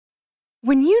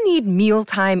When you need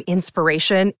mealtime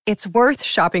inspiration, it's worth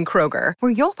shopping Kroger,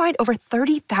 where you'll find over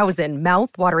 30,000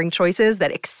 mouth-watering choices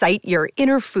that excite your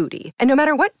inner foodie. And no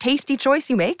matter what tasty choice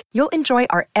you make, you'll enjoy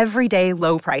our everyday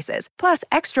low prices, plus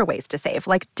extra ways to save,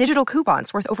 like digital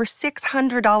coupons worth over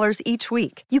 $600 each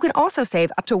week. You can also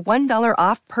save up to $1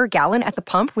 off per gallon at the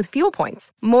pump with fuel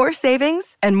points. More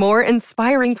savings and more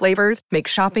inspiring flavors make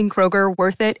shopping Kroger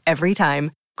worth it every time.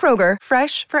 Kroger,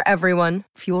 fresh for everyone.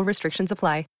 Fuel restrictions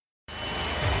apply.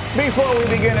 Before we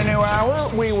begin a new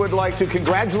hour, we would like to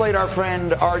congratulate our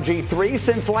friend RG3.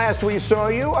 Since last we saw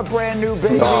you, a brand new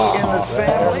baby in the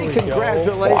family.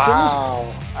 Congratulations.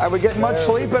 Wow. Are we getting much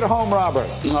sleep at home, Robert?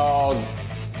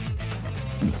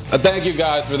 Thank you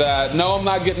guys for that. No, I'm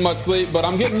not getting much sleep, but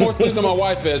I'm getting more sleep than my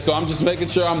wife is, so I'm just making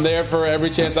sure I'm there for every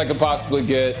chance I can possibly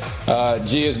get.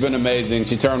 G has been amazing.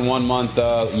 She turned 1 month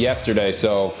yesterday,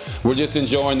 so we're just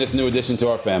enjoying this new addition to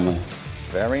our family.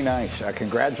 Very nice.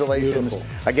 Congratulations. Beautiful.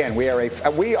 Again, we are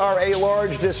a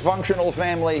large dysfunctional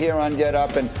family here on Get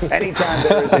Up, and anytime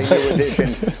there is a new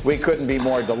addition, we couldn't be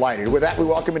more delighted. With that, we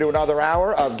welcome you to another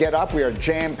hour of Get Up. We are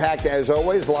jam-packed as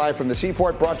always, live from the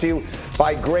Seaport, brought to you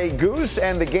by Grey Goose,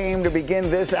 and the game to begin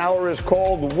this hour is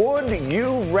called Would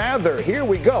You Rather? Here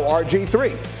we go,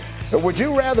 RG3. Would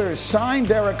you rather sign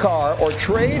Derek Carr or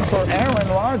trade for Aaron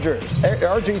Rodgers?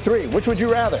 RG3, which would you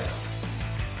rather?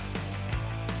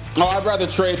 Oh, I'd rather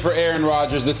trade for Aaron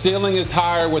Rodgers. The ceiling is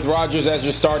higher with Rodgers as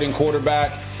your starting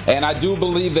quarterback, and I do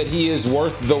believe that he is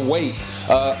worth the wait.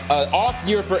 An off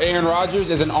year for Aaron Rodgers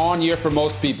is an on year for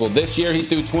most people. This year he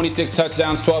threw 26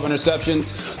 touchdowns, 12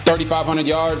 interceptions, 3,500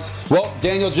 yards. Well,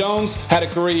 Daniel Jones had a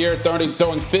career year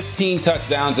throwing 15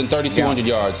 touchdowns and 3,200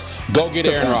 yards. Go get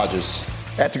Aaron Rodgers.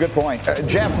 That's a good point.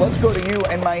 Jeff, let's go to you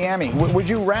in Miami. Would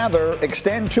you rather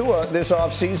extend Tua this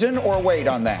offseason or wait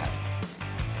on that?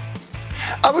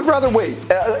 I would rather wait.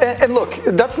 And look,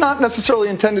 that's not necessarily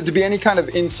intended to be any kind of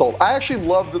insult. I actually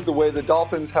love the way the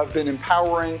Dolphins have been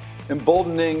empowering,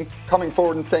 emboldening, coming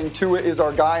forward and saying Tua is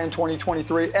our guy in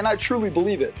 2023, and I truly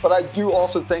believe it. But I do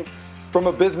also think from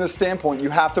a business standpoint, you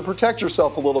have to protect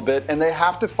yourself a little bit, and they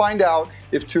have to find out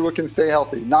if Tua can stay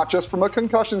healthy, not just from a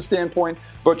concussion standpoint,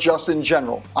 but just in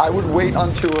general. I would wait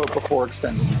on Tua before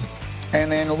extending.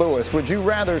 And then, Lewis, would you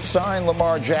rather sign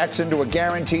Lamar Jackson to a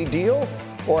guaranteed deal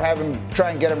or have him try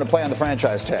and get him to play on the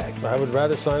franchise tag? I would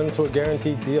rather sign him to a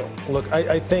guaranteed deal. Look,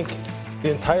 I think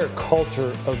the entire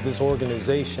culture of this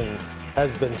organization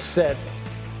has been set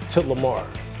to Lamar.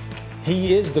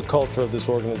 He is the culture of this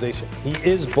organization. He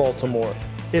is Baltimore.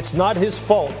 It's not his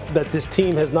fault that this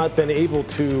team has not been able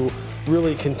to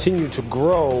really continue to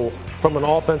grow from an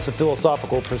offensive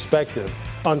philosophical perspective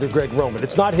under Greg Roman.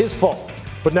 It's not his fault.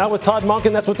 But now with Todd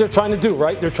Monken, that's what they're trying to do,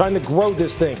 right? They're trying to grow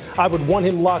this thing. I would want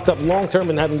him locked up long term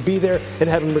and have him be there and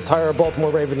have him retire a Baltimore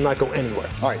Raven and not go anywhere.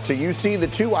 All right, so you see the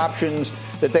two options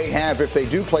that they have if they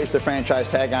do place the franchise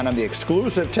tag on him. The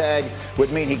exclusive tag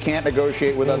would mean he can't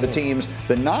negotiate with other teams.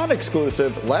 The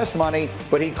non-exclusive, less money,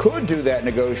 but he could do that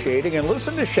negotiating. And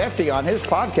listen to Shefty on his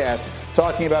podcast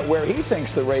talking about where he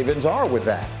thinks the Ravens are with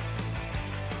that.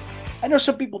 I know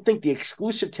some people think the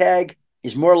exclusive tag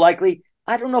is more likely.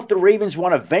 I don't know if the Ravens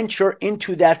want to venture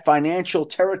into that financial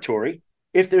territory.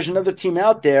 If there's another team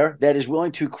out there that is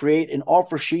willing to create an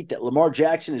offer sheet that Lamar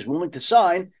Jackson is willing to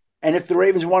sign, and if the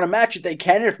Ravens want to match it, they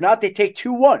can. And if not, they take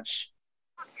 2 once.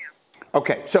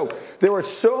 Okay, so there are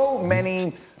so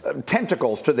many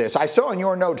tentacles to this. I saw in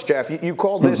your notes, Jeff, you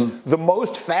called this the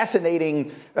most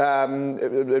fascinating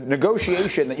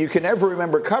negotiation that you can ever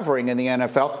remember covering in the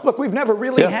NFL. Look, we've never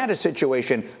really had a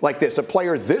situation like this, a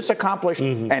player this accomplished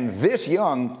and this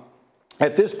young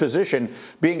at this position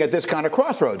being at this kind of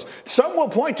crossroads. Some will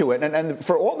point to it, and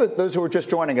for all those who are just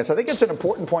joining us, I think it's an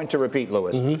important point to repeat,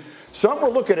 Lewis. Some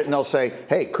will look at it and they'll say,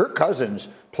 hey, Kirk Cousins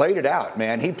played it out,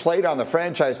 man. He played on the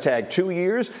franchise tag 2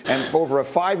 years, and for over a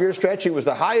 5-year stretch, he was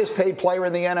the highest paid player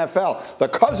in the NFL. The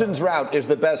Cousins route is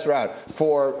the best route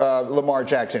for Lamar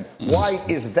Jackson. Why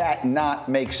is that not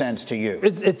make sense to you?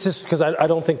 It's just because I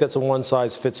don't think that's a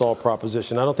one-size-fits-all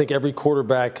proposition. I don't think every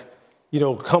quarterback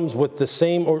comes with the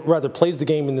same, or rather plays the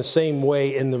game in the same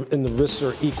way, and the risks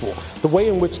are equal. The way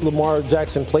in which Lamar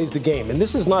Jackson plays the game, and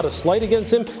this is not a slight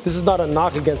against him, this is not a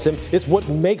knock against him, it's what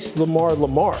makes Lamar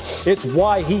Lamar. It's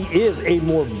why he is a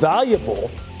more valuable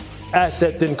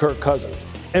asset than Kirk Cousins.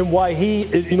 And why he,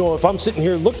 if I'm sitting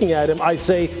here looking at him, I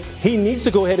say he needs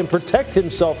to go ahead and protect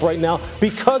himself right now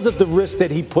because of the risk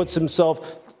that he puts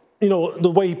himself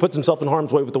the way he puts himself in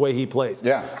harm's way with the way he plays.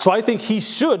 Yeah. So I think he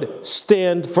should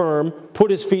stand firm,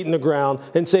 put his feet in the ground,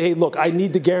 and say, hey, look, I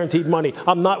need the guaranteed money.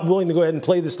 I'm not willing to go ahead and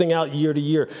play this thing out year to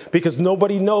year because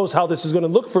nobody knows how this is going to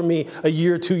look for me a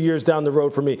year, 2 years down the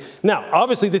road for me. Now,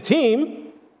 obviously, the team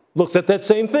looks at that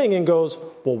same thing and goes,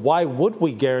 well, why would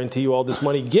we guarantee you all this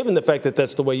money given the fact that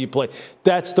that's the way you play?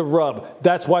 That's the rub.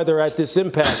 That's why they're at this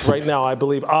impasse right now, I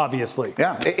believe, obviously.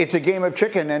 Yeah, it's a game of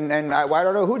chicken, and I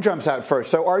don't know who jumps out first.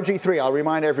 So RG3, I'll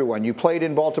remind everyone, you played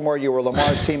in Baltimore. You were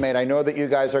Lamar's teammate. I know that you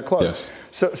guys are close.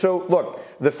 Yes. So look,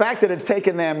 the fact that it's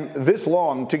taken them this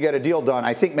long to get a deal done,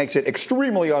 I think makes it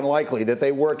extremely unlikely that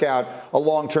they work out a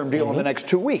long-term deal in the next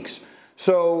 2 weeks.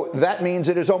 So that means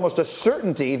it is almost a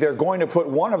certainty they're going to put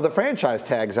one of the franchise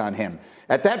tags on him.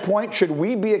 At that point, should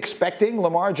we be expecting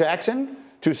Lamar Jackson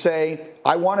to say,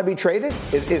 I want to be traded?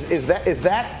 Is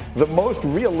that the most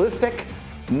realistic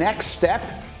next step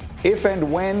if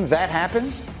and when that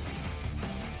happens?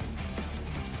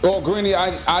 Well, Greeny,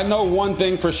 I know one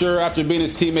thing for sure after being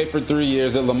his teammate for 3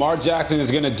 years, that Lamar Jackson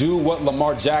is going to do what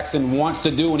Lamar Jackson wants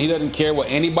to do, and he doesn't care what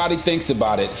anybody thinks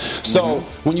about it. So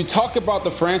when you talk about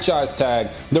the franchise tag,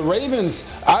 the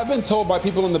Ravens, I've been told by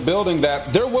people in the building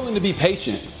that they're willing to be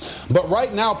patient. But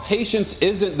right now, patience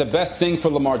isn't the best thing for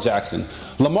Lamar Jackson.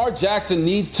 Lamar Jackson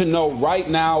needs to know right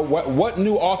now what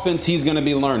new offense he's going to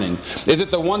be learning. Is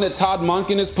it the one that Todd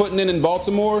Monken is putting in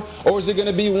Baltimore, or is it going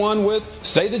to be one with,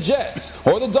 say, the Jets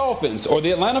or the Dolphins or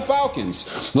the Atlanta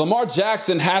Falcons? Lamar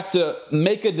Jackson has to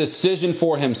make a decision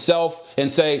for himself and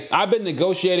say, I've been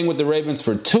negotiating with the Ravens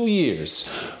for 2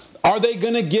 years. Are they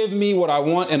going to give me what I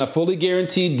want in a fully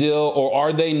guaranteed deal, or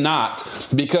are they not?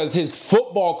 Because his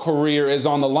football career is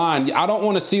on the line. I don't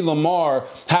want to see Lamar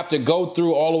have to go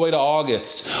through all the way to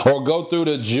August or go through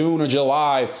to June or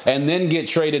July and then get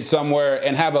traded somewhere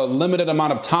and have a limited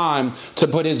amount of time to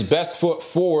put his best foot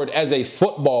forward as a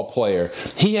football player.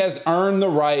 He has earned the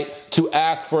right to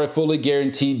ask for a fully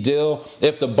guaranteed deal.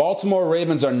 If the Baltimore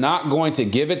Ravens are not going to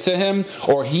give it to him,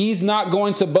 or he's not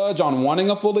going to budge on wanting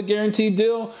a fully guaranteed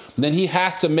deal, then he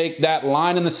has to make that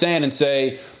line in the sand and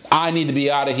say, I need to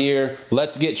be out of here.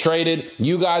 Let's get traded.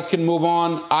 You guys can move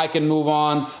on. I can move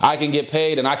on. I can get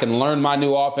paid, and I can learn my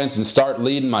new offense and start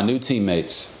leading my new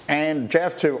teammates. And,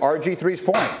 Jeff, to RG3's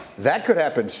point, that could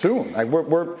happen soon.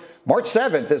 We're March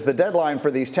 7th is the deadline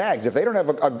for these tags. If they don't have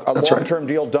a long-term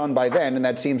deal done by then, and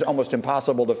that seems almost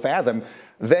impossible to fathom,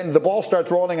 then the ball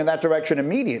starts rolling in that direction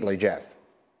immediately, Jeff.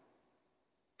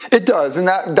 It does, and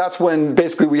that's when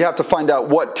basically we have to find out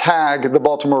what tag the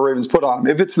Baltimore Ravens put on him.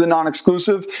 If it's the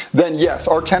non-exclusive, then yes,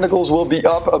 our tentacles will be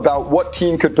up about what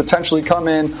team could potentially come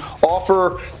in,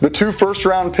 offer the 2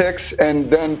 first-round picks, and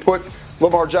then put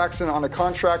Lamar Jackson on a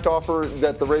contract offer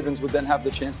that the Ravens would then have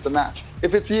the chance to match.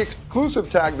 If it's the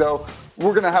exclusive tag, though,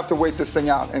 we're going to have to wait this thing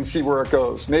out and see where it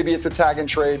goes. Maybe it's a tag and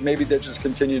trade. Maybe they just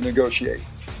continue to negotiate.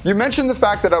 You mentioned the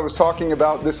fact that I was talking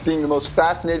about this being the most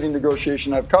fascinating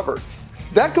negotiation I've covered.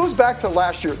 That goes back to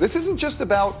last year. This isn't just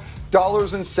about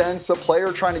dollars and cents, a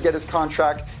player trying to get his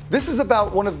contract. This is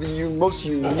about one of the most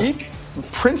unique,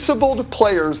 principled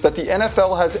players that the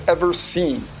NFL has ever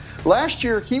seen. Last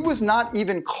year, he was not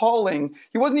even calling,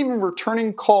 he wasn't even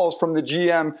returning calls from the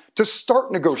GM to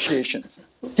start negotiations.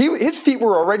 His feet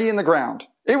were already in the ground.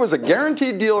 It was a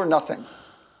guaranteed deal or nothing.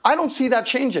 I don't see that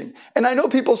changing. And I know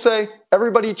people say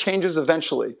everybody changes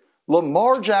eventually.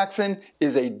 Lamar Jackson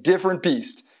is a different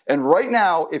beast. And right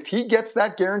now, if he gets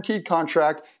that guaranteed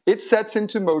contract, it sets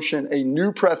into motion a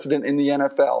new precedent in the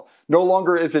NFL. No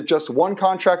longer is it just one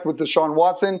contract with Deshaun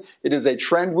Watson. It is a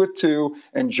trend with 2,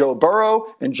 and Joe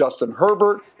Burrow and Justin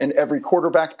Herbert and every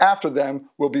quarterback after them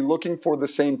will be looking for the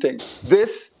same thing.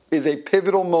 This is a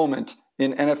pivotal moment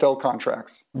in NFL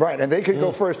contracts. Right, and they could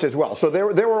go first as well. So there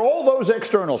were all those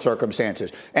external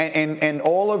circumstances and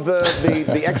all of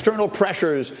the external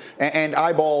pressures and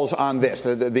eyeballs on this,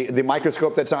 the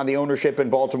microscope that's on the ownership in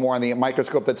Baltimore and the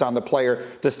microscope that's on the player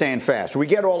to stand fast. We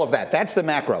get all of that. That's the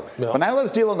macro. Yeah. But now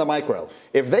let's deal in the micro.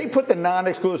 If they put the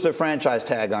non-exclusive franchise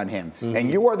tag on him,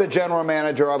 and you are the general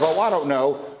manager of, I don't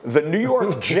know, the New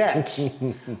York Jets,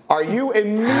 are you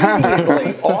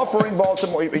immediately offering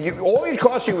Baltimore? All it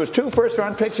cost you was 2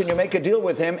 first-round picks, and you make a deal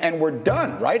with him, and we're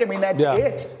done, right? I mean, that's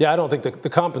it. Yeah, I don't think the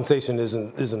compensation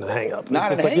isn't a hang-up.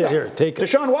 Not a hang-up. Yeah, here, take it.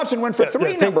 Deshaun Watson went for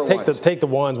 3 number ones. Take the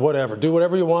ones, whatever. Do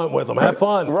whatever you want with them. Have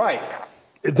fun. Right.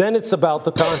 Then it's about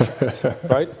the contract,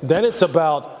 right? Then it's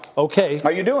about, okay.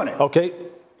 Are you doing it? Okay.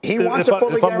 He wants a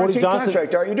fully guaranteed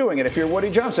contract. Are you doing it? If you're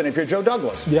Woody Johnson, if you're Joe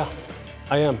Douglas. Yeah,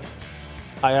 I am.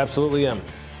 I absolutely am.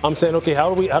 I'm saying, okay,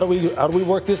 how do we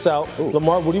work this out? Ooh.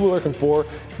 Lamar, what are you working for?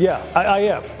 Yeah, I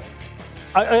am.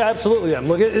 I absolutely am.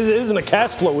 Look, it isn't a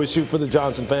cash flow issue for the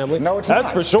Johnson family. No, it's not.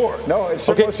 That's for sure. No, it's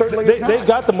certainly not. They've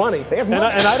got the money. They have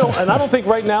money. And I don't think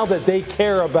right now that they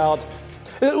care about.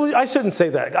 I shouldn't say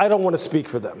that. I don't want to speak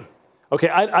for them. Okay,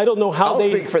 I don't know how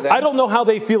speak for them. I don't know how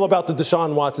they feel about the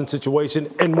Deshaun Watson situation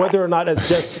and whether or not,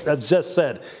 as Jess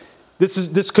said,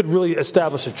 this could really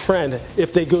establish a trend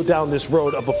if they go down this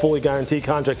road of a fully guaranteed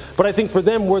contract. But I think for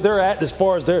them, where they're at as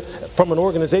far as from an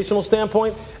organizational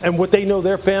standpoint and what they know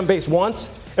their fan base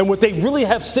wants and what they really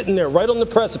have sitting there right on the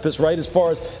precipice, right, as far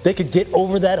as they could get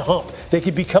over that hump. They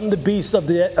could become the beast of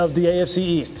the AFC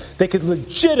East. They could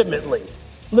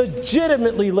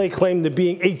legitimately lay claim to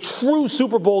being a true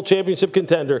Super Bowl championship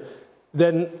contender,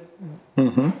 then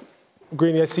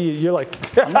Greeny, I see you. You're like,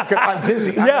 I'm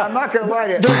busy. Yeah. I'm not going to lie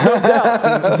to you. No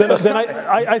doubt. then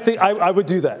I think I would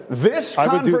do that. This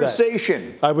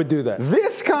conversation. I would do that.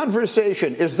 This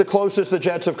conversation is the closest the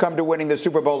Jets have come to winning the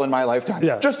Super Bowl in my lifetime.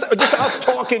 Yeah. Just us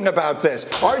talking about this.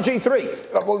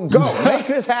 RG3, well, go. Make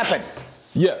this happen.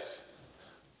 Yes.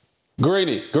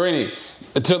 Greeny,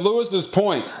 to Lewis's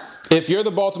point, if you're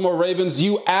the Baltimore Ravens,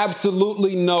 you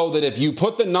absolutely know that if you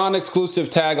put the non-exclusive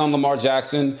tag on Lamar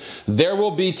Jackson, there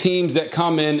will be teams that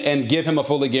come in and give him a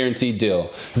fully guaranteed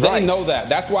deal. They know that.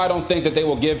 That's why I don't think that they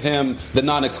will give him the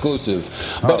non-exclusive.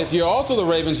 But if you're also the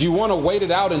Ravens, you want to wait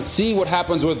it out and see what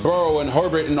happens with Burrow and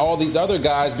Herbert and all these other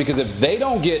guys, because if they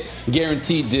don't get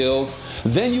guaranteed deals,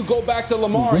 then you go back to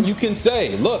Lamar and you can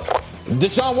say, look,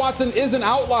 Deshaun Watson is an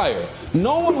outlier.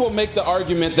 No one will make the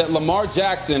argument that Lamar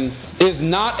Jackson is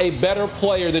not a better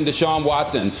player than Deshaun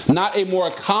Watson, not a more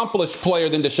accomplished player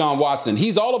than Deshaun Watson.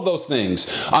 He's all of those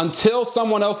things until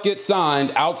someone else gets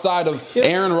signed outside of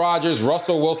Aaron Rodgers,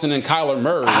 Russell Wilson, and Kyler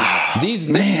Murray.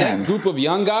 This group of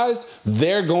young guys,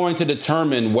 they're going to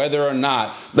determine whether or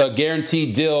not the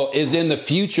guaranteed deal is in the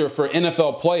future for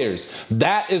NFL players.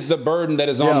 That is the burden that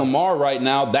is on Lamar right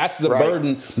now. That's the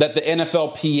burden that the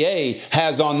NFLPA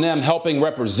has on them helping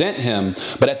represent him.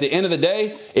 But at the end of the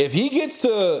day,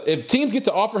 if teams get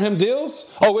to offer him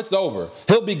deals, it's over.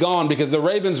 He'll be gone because the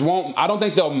Ravens won't. I don't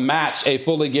think they'll match a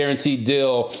fully guaranteed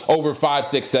deal over 5,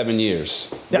 6, 7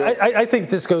 years. Yeah, I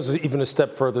think this goes even a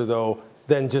step further, though,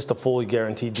 than just a fully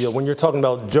guaranteed deal. When you're talking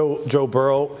about Joe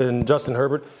Burrow and Justin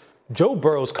Herbert, Joe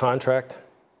Burrow's contract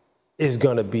is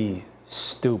going to be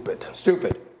stupid.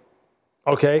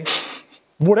 Okay?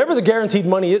 Whatever the guaranteed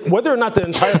money is, whether or not the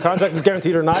entire contract is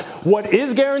guaranteed or not, what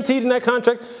is guaranteed in that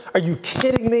contract, are you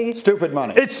kidding me? Stupid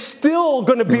money. It's still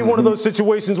going to be one of those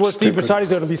situations where Steve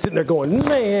Bisciotti's going to be sitting there going,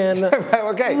 man,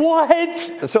 okay. What?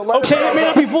 So it may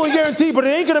not be fully guaranteed, but it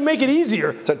ain't going to make it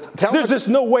easier. There's just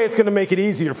no way it's going to make it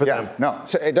easier for them. No,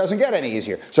 so it doesn't get any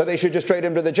easier. So they should just trade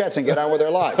him to the Jets and get on with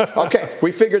their lives. Okay,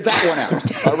 we figured that one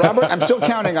out. Robert, I'm still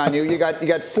counting on you. You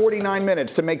got 49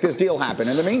 minutes to make this deal happen.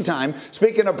 In the meantime,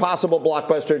 speaking of possible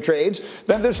blockbuster trades,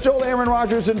 then there's still Aaron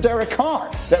Rodgers and Derek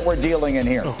Carr that we're dealing in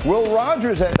here. Will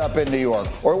Rodgers end up in New York,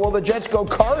 or will the Jets go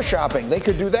car shopping? They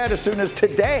could do that as soon as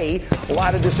today. A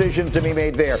lot of decisions to be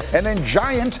made there. And then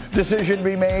giant decision to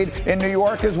be made in New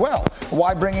York as well.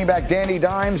 Why bringing back Danny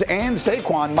Dimes and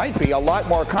Saquon might be a lot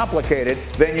more complicated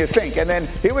than you think. And then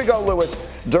here we go, Lewis.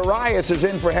 Darius is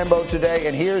in for Hembo today,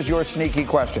 and here's your sneaky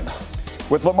question.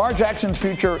 With Lamar Jackson's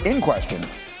future in question,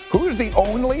 who is the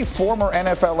only former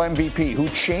NFL MVP who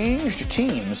changed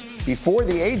teams before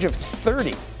the age of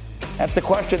 30? That's the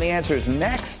question. The answer is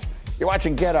next. You're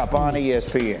watching Get Up on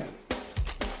ESPN.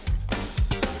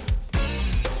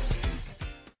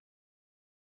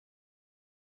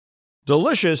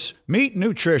 Delicious, meet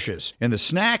nutritious, in the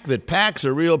snack that packs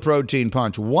a real protein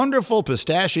punch. Wonderful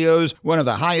Pistachios, one of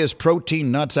the highest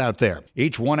protein nuts out there.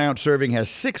 Each 1 ounce serving has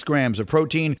 6 grams of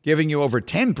protein, giving you over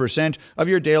 10% of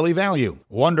your daily value.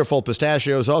 Wonderful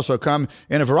Pistachios also come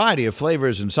in a variety of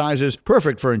flavors and sizes,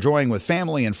 perfect for enjoying with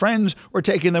family and friends or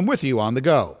taking them with you on the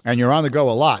go. And you're on the go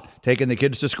a lot, taking the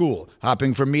kids to school,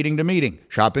 hopping from meeting to meeting,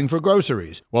 shopping for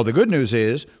groceries. Well, the good news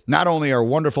is, not only are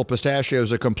Wonderful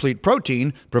Pistachios a complete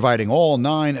protein, providing all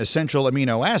 9 essential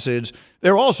amino acids,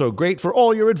 they're also great for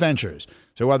all your adventures.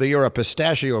 So whether you're a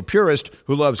pistachio purist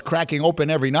who loves cracking open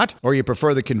every nut, or you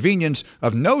prefer the convenience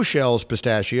of no-shells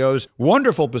pistachios,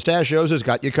 Wonderful Pistachios has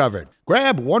got you covered.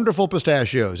 Grab Wonderful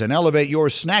Pistachios and elevate your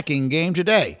snacking game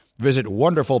today. Visit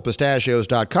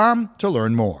wonderfulpistachios.com to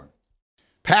learn more.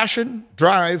 Passion,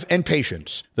 drive, and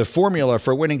patience. The formula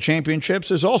for winning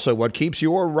championships is also what keeps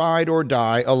your ride or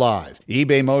die alive.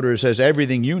 eBay Motors has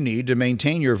everything you need to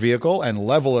maintain your vehicle and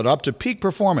level it up to peak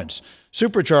performance.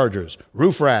 superchargers,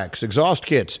 roof racks, exhaust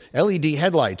kits, LED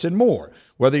headlights, and more.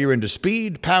 Whether you're into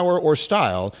speed, power, or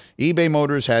style, eBay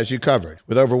Motors has you covered.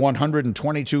 With over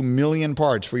 122 million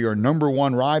parts for your number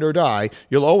one ride or die,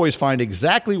 you'll always find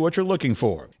exactly what you're looking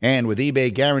for. And with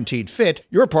eBay Guaranteed Fit,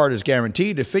 your part is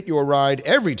guaranteed to fit your ride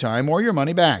every time or your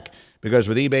money back. Because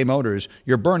with eBay Motors,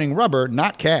 you're burning rubber,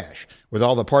 not cash. With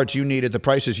all the parts you need at the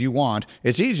prices you want,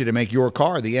 it's easy to make your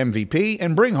car the MVP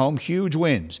and bring home huge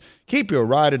wins. Keep your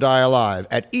ride or die alive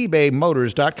at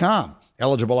ebaymotors.com.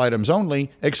 Eligible items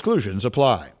only. Exclusions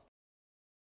apply.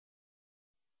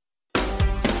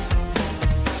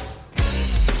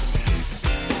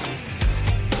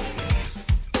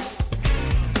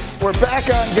 We're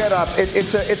back on Get Up.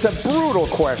 It's a brutal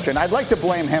question. I'd like to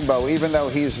blame Hembo, even though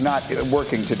he's not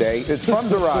working today. It's from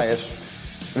Darius.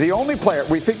 The only player,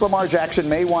 we think Lamar Jackson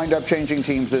may wind up changing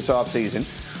teams this offseason.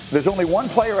 There's only one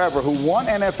player ever who won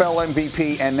NFL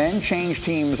MVP and then changed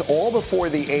teams all before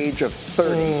the age of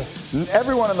 30.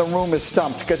 Everyone in the room is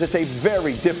stumped because it's a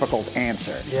very difficult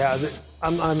answer. Yeah,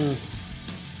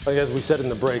 like as we said in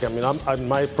the break,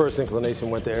 my first inclination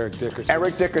went to Eric Dickerson.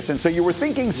 Eric Dickerson. So you were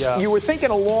thinking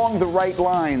along the right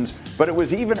lines, but it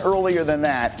was even earlier than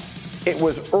that. It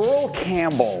was Earl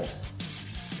Campbell.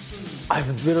 I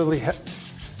literally.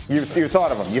 You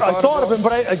thought of him. I thought of him,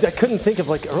 but I couldn't think of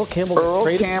Earl Campbell.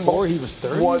 Earl Campbell before he was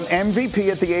 30. Won MVP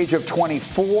at the age of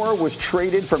 24. Was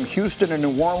traded from Houston to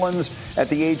New Orleans at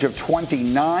the age of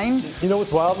 29. You know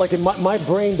what's wild? My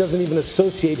brain doesn't even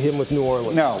associate him with New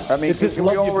Orleans. No, it's just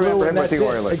we all remember him with the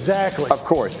Oilers. Exactly. Of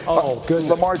course. Oh, goodness.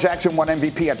 Lamar Jackson won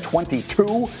MVP at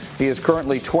 22. He is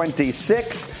currently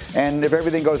 26, and if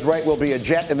everything goes right, will be a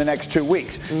Jet in the next 2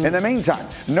 weeks. In the meantime,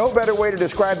 no better way to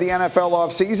describe the NFL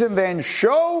offseason than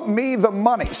show me the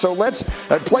money. So let's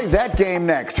play that game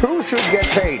next. Who should get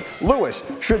paid? Lewis,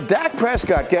 should Dak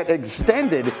Prescott get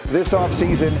extended this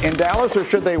offseason in Dallas, or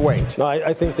should they wait? No,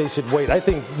 I think they should wait. I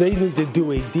think they need to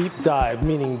do a deep dive,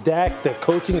 meaning Dak, the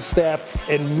coaching staff,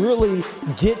 and really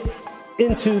get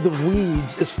into the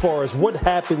weeds as far as what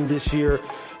happened this year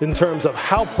in terms of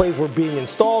how plays were being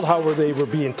installed, how they were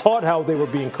being taught, how they were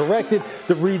being corrected,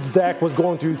 the reads Dak was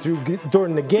going through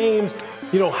during the games.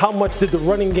 How much did the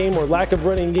running game or lack of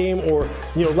running game or,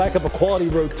 lack of a quality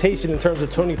rotation in terms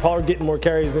of Tony Pollard getting more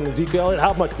carries than Ezekiel Elliott,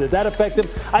 how much did that affect him?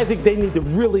 I think they need to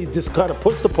really just kind of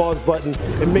push the pause button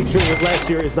and make sure that last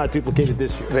year is not duplicated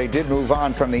this year. They did move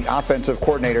on from the offensive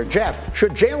coordinator. Jeff,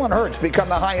 should Jalen Hurts become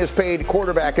the highest paid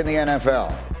quarterback in the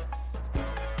NFL?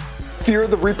 Fear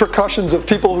the repercussions of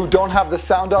people who don't have the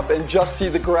sound up and just see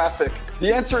the graphic.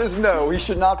 The answer is no. He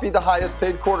should not be the highest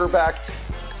paid quarterback.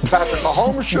 Patrick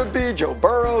Mahomes should be, Joe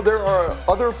Burrow. There are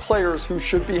other players who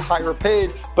should be higher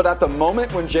paid, but at the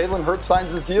moment when Jalen Hurts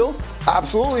signs his deal,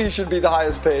 absolutely he should be the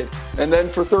highest paid. And then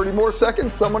for 30 more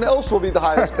seconds, someone else will be the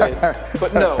highest paid.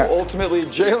 But no, ultimately,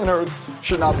 Jalen Hurts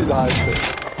should not be the highest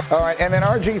paid. All right, and then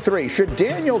RG3, should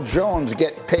Daniel Jones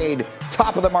get paid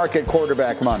top of the market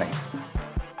quarterback money?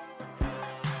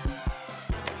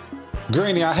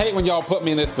 Greeny, I hate when y'all put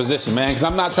me in this position, man, because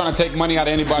I'm not trying to take money out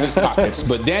of anybody's pockets.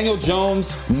 But Daniel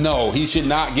Jones, no, he should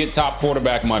not get top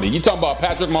quarterback money. You talking about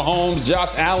Patrick Mahomes,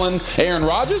 Josh Allen, Aaron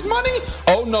Rodgers money?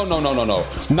 Oh, no.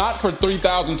 Not for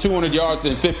 3,200 yards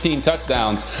and 15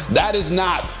 touchdowns. That is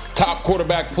not top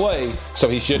quarterback play, so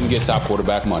he shouldn't get top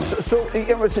quarterback money. So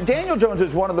Daniel Jones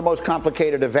is one of the most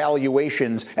complicated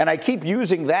evaluations, and I keep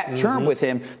using that term with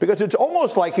him because it's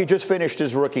almost like he just finished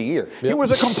his rookie year. Yep. He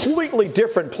was a completely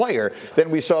different player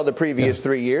than we saw the previous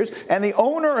 3 years, and the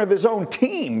owner of his own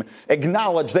team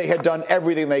acknowledged they had done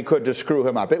everything they could to screw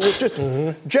him up. It was just,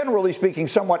 generally speaking,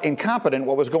 somewhat incompetent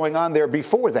what was going on there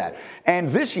before that. And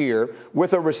this year,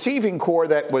 with a receiving core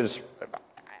that was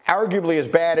arguably as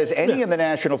bad as any in the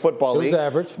National Football League,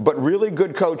 average, but really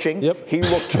good coaching. Yep. He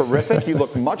looked terrific. He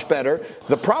looked much better.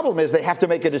 The problem is they have to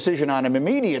make a decision on him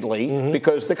immediately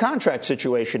because the contract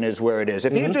situation is where it is.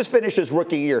 If he had just finished his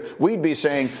rookie year, we'd be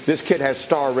saying this kid has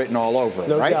star written all over him,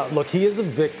 no right? doubt. Look, he is a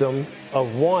victim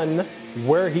of one,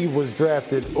 where he was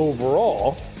drafted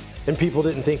overall, and people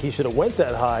didn't think he should have went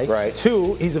that high. Right.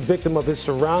 Two, he's a victim of his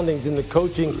surroundings and the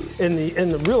coaching and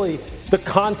the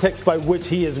context by which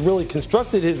he has really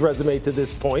constructed his resume to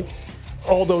this point,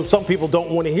 although some people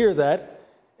don't want to hear that.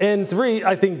 And three,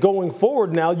 I think going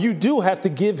forward now, you do have to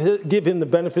give him the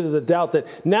benefit of the doubt that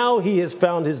now he has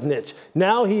found his niche.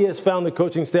 Now he has found the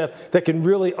coaching staff that can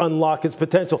really unlock his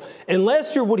potential. And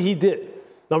last year, what he did,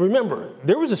 now remember,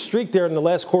 there was a streak there in the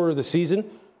last quarter of the season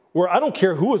where I don't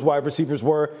care who his wide receivers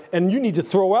were, and you need to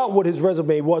throw out what his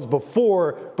resume was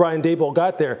before Brian Daboll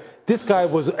got there. This guy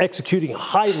was executing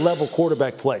high-level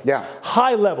quarterback play. Yeah.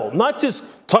 High level, not just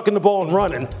tucking the ball and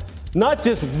running. not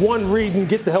just one read and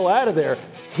get the hell out of there.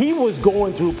 He was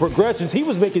going through progressions. He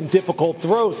was making difficult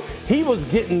throws. He was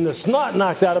getting the snot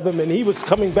knocked out of him, and he was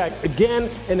coming back again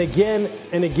and again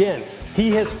and again.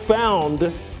 He has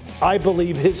found, I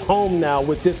believe, his home now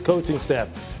with this coaching staff.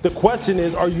 The question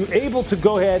is, are you able to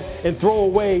go ahead and throw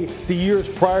away the years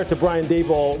prior to Brian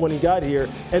Daboll when he got here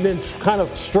and then kind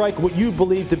of strike what you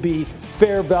believe to be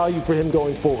fair value for him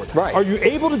going forward? Right. Are you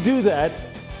able to do that?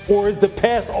 Or is the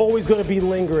past always going to be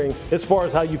lingering as far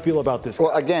as how you feel about this guy?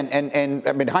 Well, again, and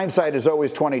I mean, hindsight is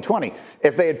always 20/20.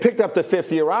 If they had picked up the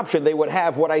fifth-year option, they would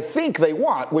have what I think they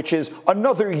want, which is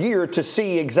another year to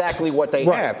see exactly what they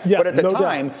have. Yeah, but at the no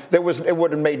time, doubt. it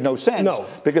would have made no sense. No.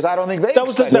 Because I don't think they that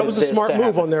was a smart move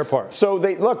happen. on their part. So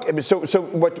they look. So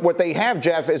what they have,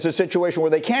 Jeff, is a situation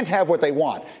where they can't have what they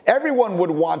want. Everyone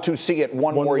would want to see it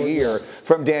one more year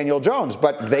from Daniel Jones,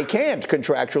 but they can't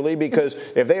contractually because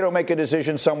if they don't make a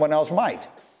decision, someone else might.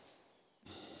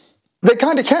 They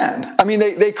kind of can. I mean,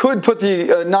 they could put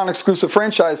the non-exclusive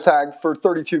franchise tag for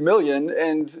 $32 million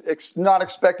and not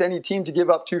expect any team to give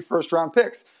up 2 first-round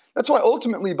picks. That's why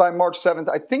ultimately by March 7th,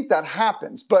 I think that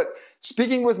happens. But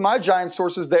speaking with my Giants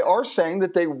sources, they are saying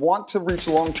that they want to reach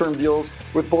long-term deals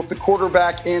with both the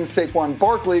quarterback and Saquon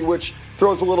Barkley, which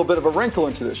throws a little bit of a wrinkle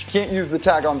into this. You can't use the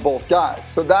tag on both guys.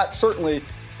 So that certainly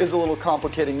is a little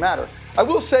complicating matter. I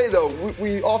will say, though,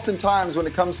 we oftentimes, when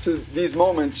it comes to these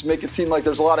moments, make it seem like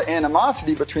there's a lot of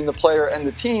animosity between the player and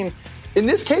the team. In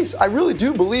this case, I really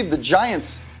do believe the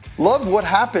Giants love what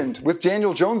happened with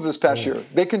Daniel Jones this past year.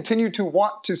 They continue to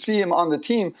want to see him on the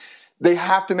team. They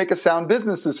have to make a sound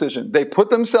business decision. They put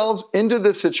themselves into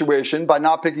this situation by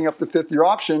not picking up the fifth-year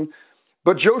option.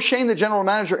 But Joe Schoen, the general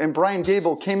manager, and Brian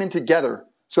Daboll came in together.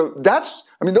 So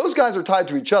those guys are tied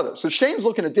to each other. So Shane's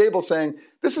looking at Daboll saying,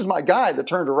 this is my guy that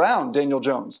turned around Daniel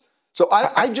Jones. So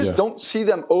I just don't see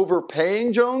them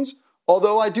overpaying Jones,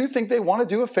 although I do think they want to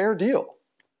do a fair deal.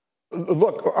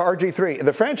 Look, RG3,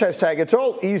 the franchise tag, it's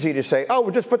all easy to say,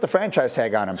 we'll just put the franchise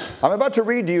tag on him. I'm about to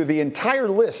read to you the entire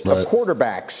list of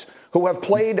quarterbacks who have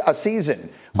played a season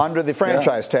under the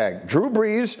franchise tag. Drew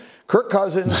Brees, Kirk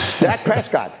Cousins, Dak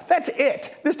Prescott. That's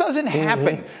it. This doesn't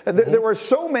happen. There were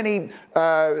so many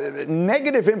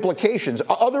negative implications,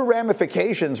 other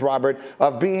ramifications, Robert,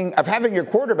 of having your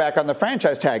quarterback on the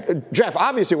franchise tag. Jeff,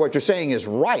 obviously what you're saying is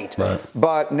right.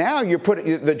 But now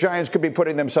the Giants could be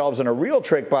putting themselves in a real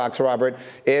trick box, Robert,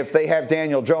 if they have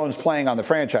Daniel Jones playing on the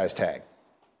franchise tag.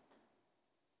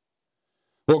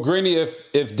 Well, Greeny,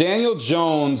 if Daniel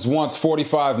Jones wants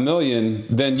 $45 million,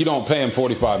 then you don't pay him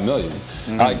 $45 million.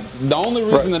 Like, the only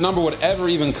reason the number would ever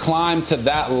even climb to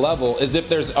that level is if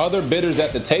there's other bidders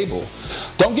at the table.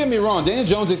 Don't get me wrong, Daniel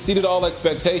Jones exceeded all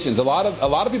expectations. A lot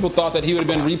of people thought that he would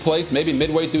have been replaced maybe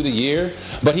midway through the year,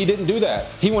 but he didn't do that.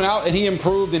 He went out and he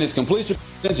improved in his completion,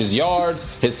 his yards,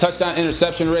 his touchdown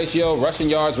interception ratio, rushing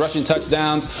yards, rushing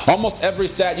touchdowns, almost every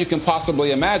stat you can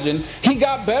possibly imagine, he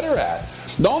got better at.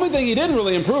 The only thing he didn't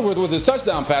really improve with was his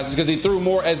touchdown passes because he threw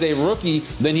more as a rookie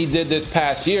than he did this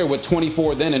past year with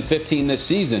 24 then and 15 this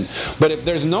season. But if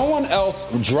there's no one else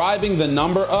driving the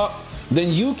number up,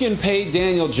 then you can pay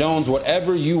Daniel Jones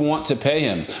whatever you want to pay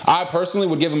him. I personally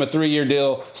would give him a 3-year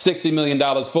deal, $60 million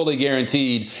fully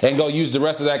guaranteed, and go use the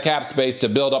rest of that cap space to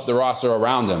build up the roster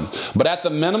around him. But at the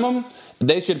minimum,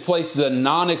 they should place the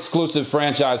non-exclusive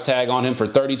franchise tag on him for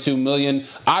 $32 million.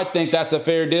 I think that's a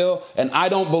fair deal, and I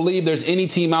don't believe there's any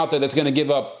team out there that's going to give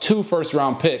up 2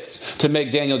 first-round picks to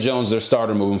make Daniel Jones their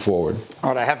starter moving forward. All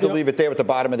right, I have to leave it there at the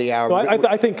bottom of the hour. Well,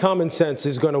 I think common sense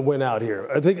is going to win out here.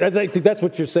 I think that's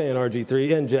what you're saying,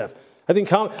 RG3 and Jeff. I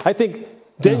think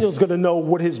Daniel's going to know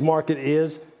what his market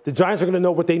is. The Giants are going to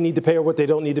know what they need to pay or what they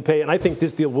don't need to pay, and I think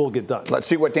this deal will get done. Let's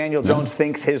see what Daniel Jones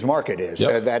thinks his market is.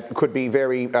 That could be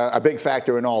a big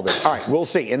factor in all this. All right, we'll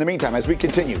see. In the meantime, as we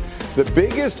continue, the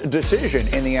biggest decision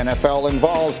in the NFL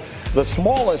involves the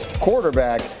smallest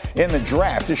quarterback in the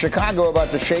draft. Is Chicago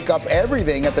about to shake up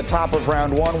everything at the top of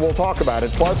round 1? We'll talk about it.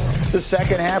 Plus, the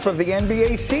second half of the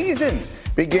NBA season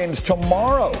begins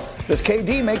tomorrow. Does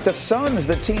KD make the Suns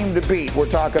the team to beat? We're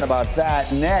talking about that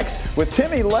next with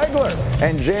Timmy Legler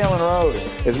and Jalen Rose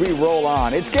as we roll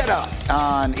on. It's Get Up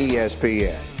on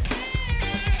ESPN.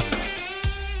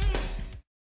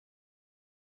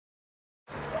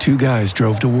 Two guys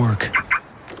drove to work.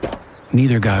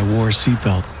 Neither guy wore a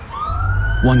seatbelt.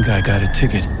 One guy got a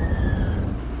ticket.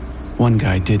 One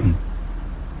guy didn't.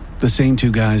 The same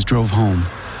 2 guys drove home.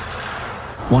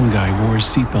 One guy wore his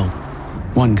seatbelt.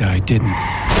 One guy didn't.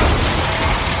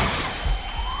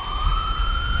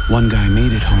 One guy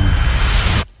made it home.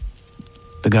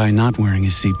 The guy not wearing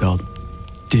his seatbelt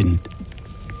didn't.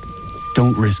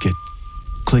 Don't risk it.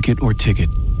 Click it or ticket.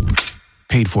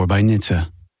 Paid for by NHTSA.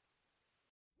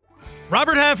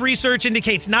 Robert Half research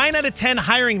indicates 9 out of 10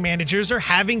 hiring managers are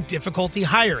having difficulty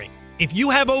hiring. If you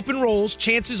have open roles,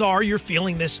 chances are you're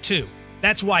feeling this too.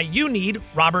 That's why you need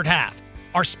Robert Half.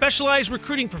 Our specialized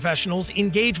recruiting professionals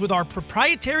engage with our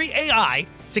proprietary AI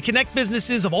to connect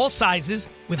businesses of all sizes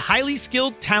with highly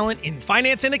skilled talent in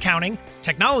finance and accounting,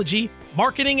 technology,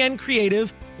 marketing and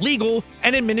creative, legal,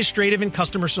 and administrative and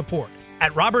customer support.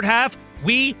 At Robert Half,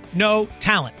 we know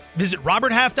talent. Visit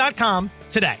roberthalf.com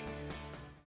today.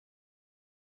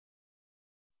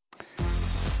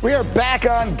 We are back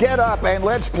on Get Up, and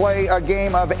let's play a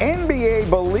game of NBA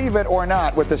Believe It or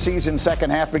Not with the season's second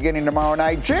half beginning tomorrow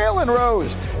night. Jalen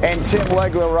Rose and Tim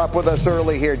Legler are up with us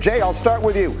early here. Jay, I'll start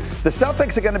with you. The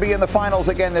Celtics are going to be in the finals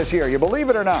again this year. You believe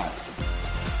it or not?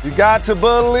 You got to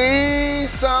believe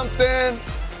something.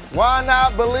 Why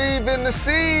not believe in the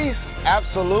C's?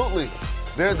 Absolutely.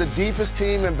 They're the deepest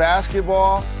team in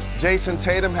basketball. Jason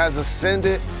Tatum has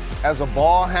ascended as a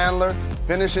ball handler,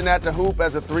 finishing at the hoop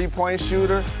as a three-point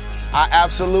shooter. I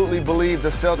absolutely believe the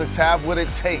Celtics have what it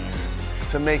takes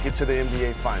to make it to the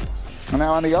NBA Finals.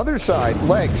 Now, on the other side,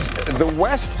 Legs, the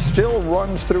West still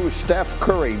runs through Steph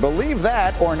Curry. Believe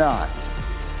that or not?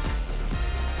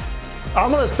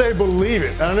 I'm going to say believe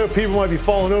it. And I know people might be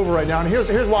falling over right now. And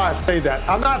here's why I say that.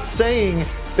 I'm not saying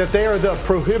that they are the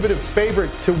prohibitive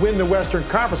favorite to win the Western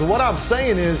Conference. What I'm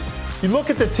saying is you look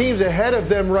at the teams ahead of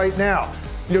them right now.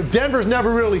 You know, Denver's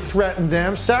never really threatened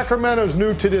them. Sacramento's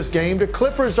new to this game. The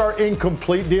Clippers are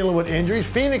incomplete, dealing with injuries.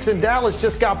 Phoenix and Dallas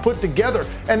just got put together.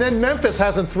 And then Memphis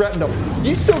hasn't threatened them.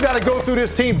 You still got to go through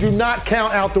this team. Do not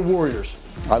count out the Warriors.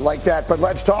 I like that, but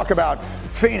let's talk about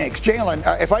Phoenix.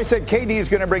 Jalen, if I said KD is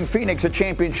going to bring Phoenix a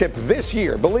championship this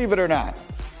year, believe it or not?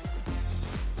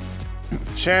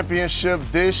 Championship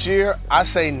this year? I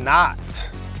say not.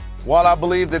 While I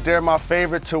believe that they're my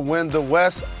favorite to win the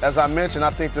West, as I mentioned,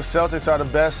 I think the Celtics are the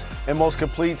best and most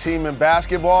complete team in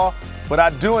basketball. But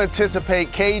I do anticipate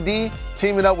KD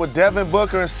teaming up with Devin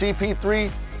Booker and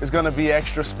CP3 is going to be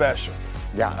extra special.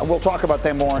 Yeah, we'll talk about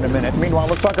them more in a minute. Meanwhile,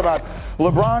 let's talk about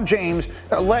LeBron James.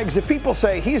 Legs, if people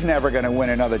say he's never going to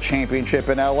win another championship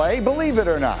in L.A., believe it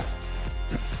or not?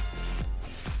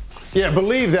 Yeah,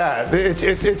 believe that.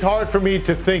 It's hard for me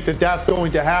to think that that's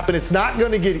going to happen. It's not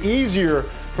going to get easier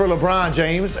for LeBron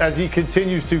James as he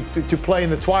continues to play in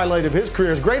the twilight of his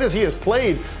career. As great as he has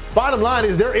played, bottom line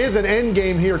is there is an end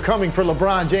game here coming for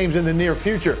LeBron James in the near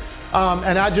future.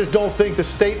 And I just don't think the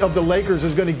state of the Lakers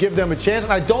is going to give them a chance.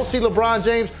 And I don't see LeBron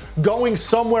James going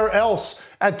somewhere else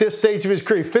at this stage of his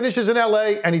career. He finishes in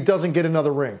L.A. and he doesn't get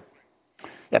another ring.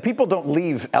 Yeah, people don't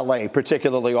leave L.A.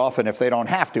 particularly often if they don't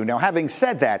have to. Now, having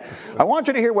said that, I want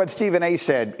you to hear what Stephen A.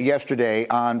 said yesterday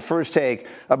on First Take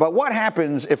about what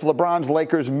happens if LeBron's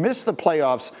Lakers miss the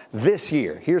playoffs this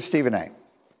year. Here's Stephen A.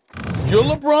 You're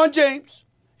LeBron James,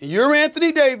 and you're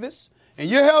Anthony Davis, and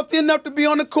you're healthy enough to be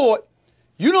on the court.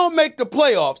 You don't make the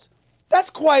playoffs. That's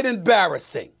quite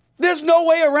embarrassing. There's no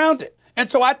way around it. And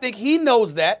so I think he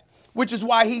knows that, which is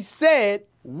why he said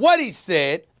what he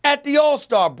said at the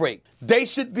All-Star break. They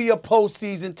should be a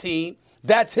postseason team.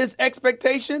 That's his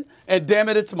expectation, and damn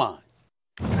it, it's mine.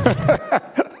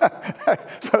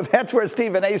 So that's where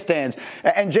Stephen A. stands.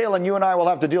 And Jalen, you and I will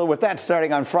have to deal with that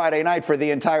starting on Friday night for the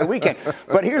entire weekend.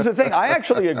 But here's the thing. I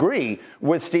actually agree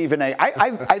with Stephen A.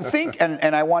 I think,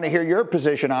 and I want to hear your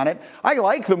position on it, I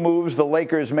like the moves the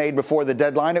Lakers made before the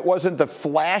deadline. It wasn't the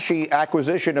flashy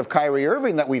acquisition of Kyrie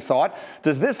Irving that we thought.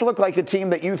 Does this look like a team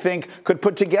that you think could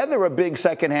put together a big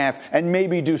second half and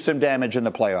maybe do some damage in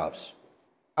the playoffs?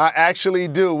 I actually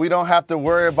do. We don't have to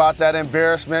worry about that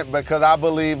embarrassment because I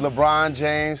believe LeBron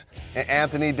James and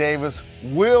Anthony Davis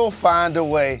will find a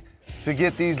way to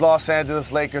get these Los Angeles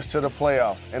Lakers to the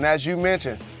playoffs. And as you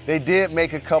mentioned, they did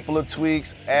make a couple of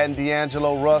tweaks, adding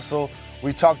D'Angelo Russell.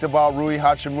 We talked about Rui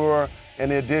Hachimura and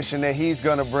the addition that he's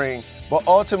going to bring. But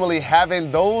ultimately,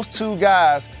 having those two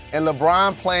guys and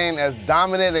LeBron playing as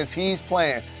dominant as he's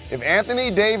playing, if Anthony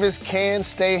Davis can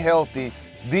stay healthy,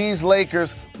 these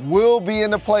Lakers will be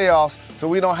in the playoffs, so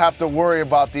we don't have to worry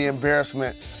about the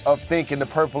embarrassment of thinking the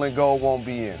purple and gold won't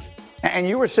be in. And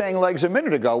you were saying, Legs, a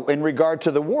minute ago in regard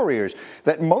to the Warriors,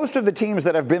 that most of the teams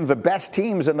that have been the best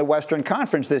teams in the Western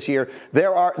Conference this year,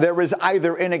 there is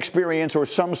either inexperience or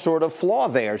some sort of flaw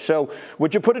there. So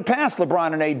would you put it past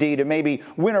LeBron and AD to maybe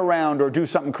win a round or do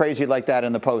something crazy like that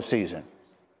in the postseason?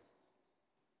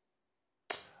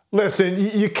 Listen,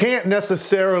 you can't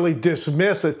necessarily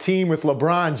dismiss a team with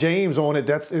LeBron James on it.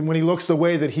 That's when he looks the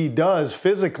way that he does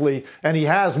physically, and he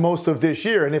has most of this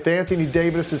year. And if Anthony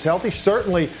Davis is healthy,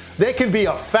 certainly they can be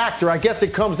a factor. I guess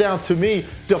it comes down to me,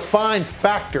 define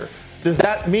factor. Does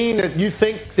that mean that you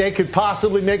think they could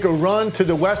possibly make a run to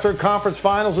the Western Conference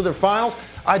Finals or the Finals?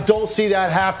 I don't see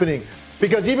that happening.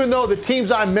 Because even though the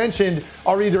teams I mentioned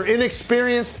are either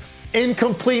inexperienced,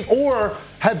 incomplete, or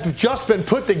have just been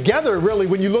put together, really,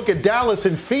 when you look at Dallas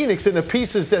and Phoenix and the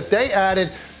pieces that they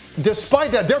added,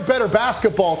 despite that, they're better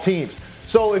basketball teams.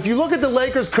 So if you look at the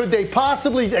Lakers, could they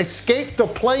possibly escape the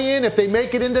play-in if they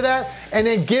make it into that and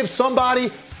then give somebody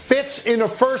fits in a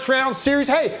first-round series?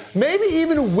 Hey, maybe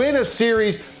even win a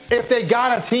series if they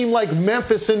got a team like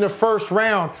Memphis in the first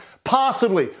round.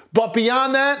 Possibly. But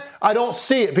beyond that, I don't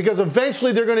see it because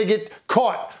eventually they're going to get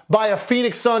caught by a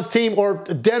Phoenix Suns team or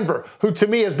Denver, who to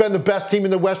me has been the best team in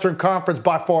the Western Conference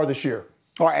by far this year.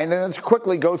 All right, and then let's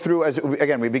quickly go through,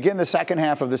 again, we begin the second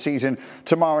half of the season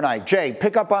tomorrow night. Jay,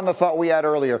 pick up on the thought we had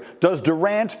earlier. Does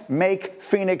Durant make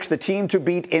Phoenix the team to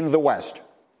beat in the West?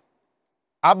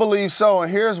 I believe so,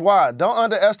 and here's why. Don't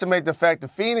underestimate the fact that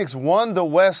Phoenix won the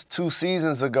West 2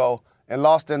 seasons ago and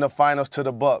lost in the finals to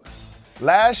the Bucks.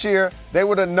 Last year, they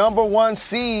were the number 1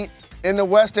 seed in the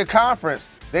Western Conference.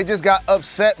 They just got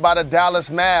upset by the Dallas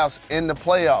Mavs in the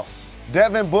playoffs.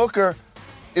 Devin Booker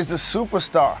is a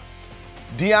superstar.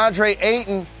 DeAndre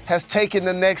Ayton has taken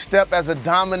the next step as a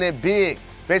dominant big,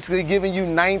 basically giving you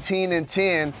 19 and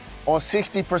 10 on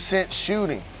 60%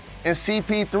 shooting. And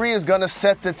CP3 is going to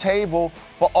set the table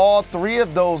for all 3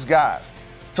 of those guys.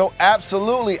 So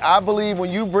absolutely, I believe when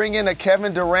you bring in a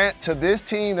Kevin Durant to this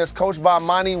team that's coached by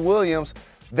Monty Williams,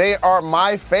 they are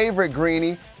my favorite,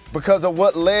 Greeny, because of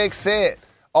what Leg said.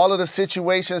 All of the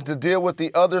situations to deal with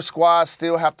the other squads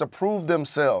still have to prove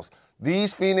themselves.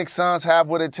 These Phoenix Suns have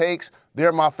what it takes.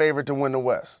 They're my favorite to win the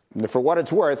West. For what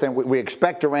it's worth, and we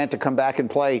expect Durant to come back and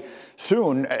play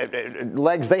soon,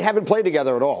 Legs, they haven't played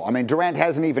together at all. I mean, Durant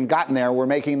hasn't even gotten there. We're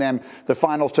making them the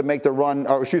finals to make the run,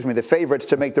 or excuse me, the favorites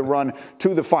to make the run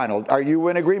to the final. Are you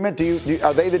in agreement?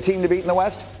 Are they the team to beat in the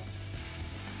West?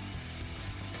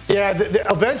 Yeah,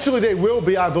 eventually they will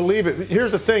be, I believe it.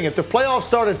 Here's the thing. If the playoffs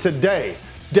started today,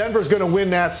 Denver's going to win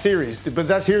that series. But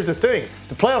here's the thing.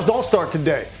 The playoffs don't start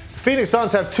today. Phoenix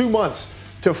Suns have 2 months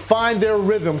to find their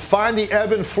rhythm, find the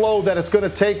ebb and flow that it's going to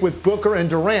take with Booker and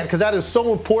Durant, because that is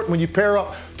so important when you pair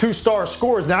up 2-star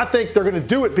scorers. Now, I think they're going to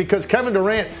do it because Kevin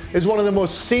Durant is one of the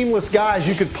most seamless guys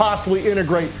you could possibly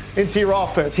integrate into your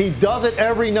offense. He does it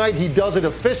every night. He does it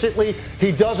efficiently.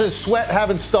 He doesn't sweat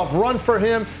having stuff run for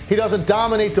him. He doesn't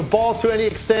dominate the ball to any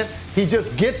extent. He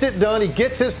just gets it done. He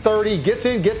gets his 30, gets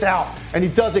in, gets out, and he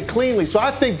does it cleanly. So I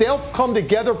think they'll come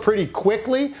together pretty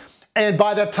quickly. And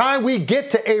by the time we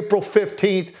get to April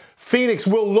 15th, Phoenix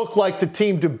will look like the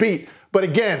team to beat. But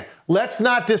again, let's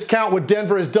not discount what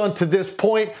Denver has done to this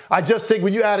point. I just think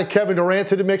when you added Kevin Durant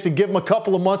to the mix and give him a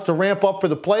couple of months to ramp up for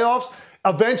the playoffs,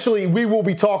 eventually we will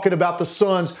be talking about the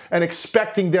Suns and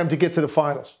expecting them to get to the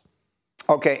finals.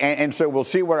 Okay, and so we'll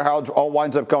see how it all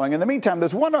winds up going. In the meantime,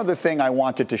 there's one other thing I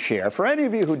wanted to share. For any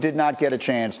of you who did not get a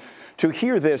chance to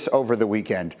hear this over the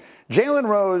weekend, Jalen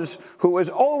Rose, who is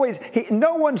always,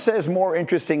 no one says more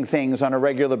interesting things on a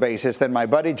regular basis than my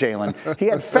buddy Jalen. He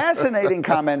had fascinating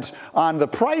comments on the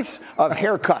price of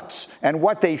haircuts and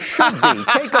what they should be.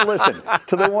 Take a listen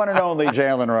to the one and only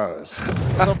Jalen Rose.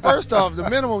 So first off, the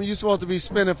minimum you're supposed to be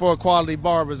spending for a quality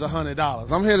barber is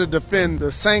 $100. I'm here to defend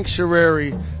the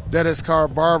sanctuary that is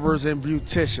called barbers and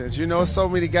beauticians. You know, so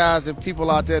many guys and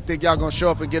people out there think y'all gonna show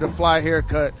up and get a fly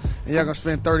haircut and y'all gonna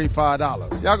spend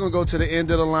 $35. Y'all gonna go to the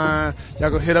end of the line, y'all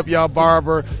gonna hit up y'all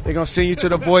barber, they're gonna send you to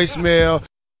the voicemail.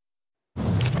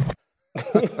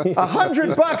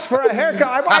 $100 for a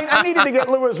haircut. I needed to get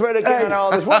Louis Riddick on all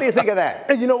this. What do you think of that?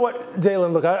 Hey, you know what,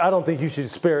 Jalen, look, I don't think you should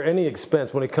spare any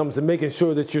expense when it comes to making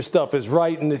sure that your stuff is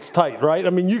right and it's tight, right? I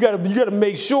mean, you gotta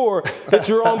make sure that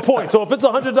you're on point. So if it's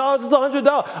 $100, it's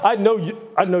 $100.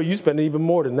 I know you spend even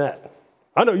more than that.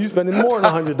 I know you spending more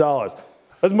than $100.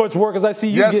 As much work as I see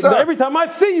you getting. Every time I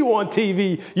see you on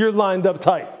TV, you're lined up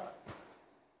tight.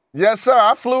 Yes, sir.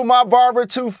 I flew my barber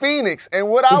to Phoenix, and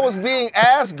what I was being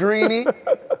asked, Greeny,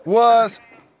 was,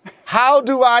 how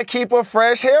do I keep a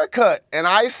fresh haircut? And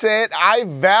I said, I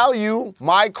value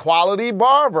my quality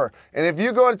barber. And if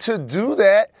you're going to do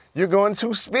that, you're going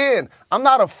to spend. I'm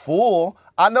not a fool.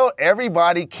 I know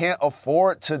everybody can't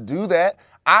afford to do that.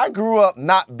 I grew up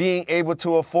not being able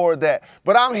to afford that.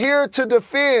 But I'm here to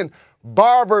defend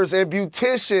barbers and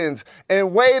beauticians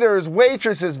and waiters,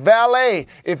 waitresses, valet.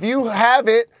 If you have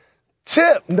it,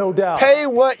 tip. No doubt. Pay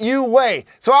what you weigh.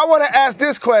 So I want to ask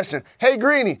this question. Hey,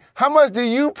 Greeny, how much do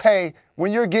you pay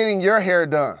when you're getting your hair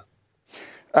done?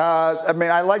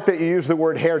 I like that you use the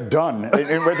word hair done with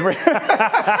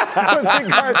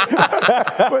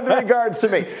regards to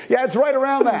me. Yeah, it's right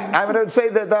around that. I would say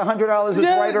that the $100 is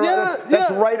right around.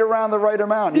 That's right around the right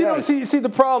amount. You know, see, the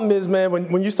problem is, man,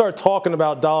 when you start talking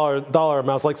about dollar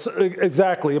amounts, like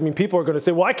exactly. I mean, people are going to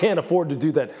say, well, I can't afford to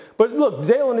do that. But look,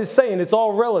 Jalen is saying it's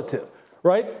all relative,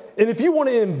 right? And if you want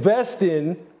to invest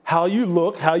in how you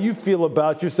look, how you feel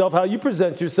about yourself, how you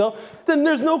present yourself, then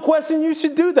there's no question you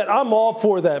should do that. I'm all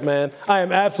for that, man. I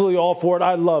am absolutely all for it.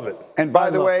 I love it. And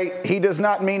by the way, he does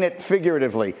not mean it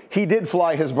figuratively. He did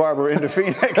fly his barber into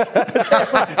Phoenix.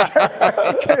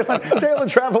 Jalen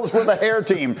travels with a hair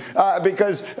team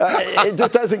because it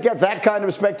just doesn't get that kind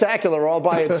of spectacular all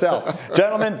by itself.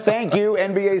 Gentlemen, thank you.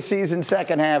 NBA season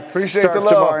second half starts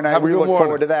tomorrow night. We look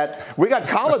forward to that. We got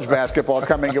college basketball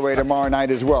coming away tomorrow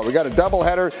night as well. We got a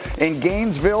doubleheader in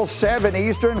Gainesville, 7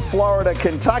 Eastern, Florida,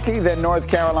 Kentucky, then North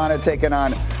Carolina taking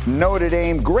on Notre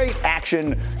Dame. Great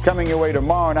action coming your way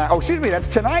tomorrow night. Oh, excuse me, that's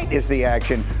tonight is the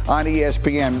action on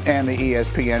ESPN and the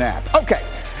ESPN app. Okay,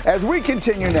 as we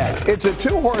continue next, it's a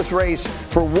 2-horse race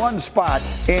for one spot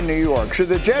in New York. Should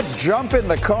the Jets jump in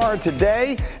the car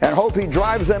today and hope he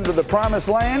drives them to the promised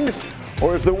land?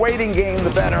 Or is the waiting game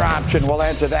the better option? We'll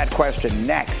answer that question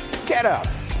next. Get Up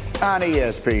on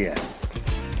ESPN.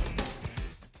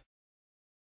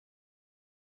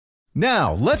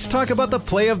 Now, let's talk about the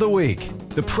play of the week.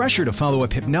 The pressure to follow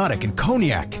up Hypnotic and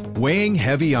Cognac, weighing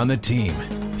heavy on the team.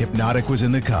 Hypnotic was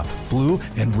in the cup, blue,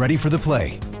 and ready for the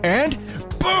play. And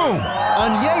boom!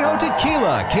 Añejo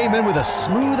Tequila came in with a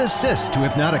smooth assist to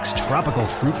Hypnotic's tropical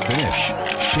fruit finish.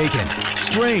 Shaken,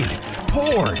 strained,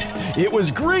 poured. It was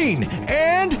green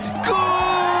and good!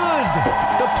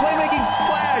 The playmaking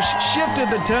splash shifted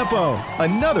the tempo.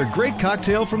 Another great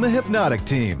cocktail from the Hypnotic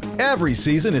team. Every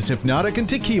season is Hypnotic and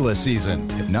Tequila season.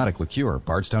 Hypnotic Liqueur,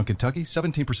 Bardstown, Kentucky,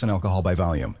 17% alcohol by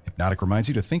volume. Hypnotic reminds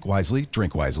you to think wisely,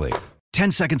 drink wisely.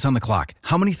 10 seconds on the clock.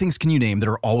 How many things can you name that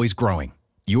are always growing?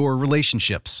 Your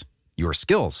relationships, your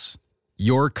skills,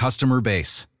 your customer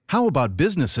base. How about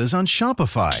businesses on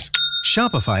Shopify?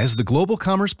 Shopify is the global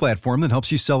commerce platform that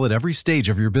helps you sell at every stage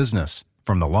of your business.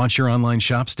 From the launch your online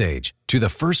shop stage, to the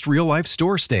first real-life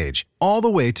store stage, all the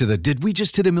way to the did we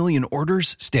just hit 1 million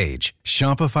orders stage,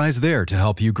 Shopify's there to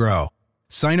help you grow.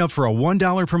 Sign up for a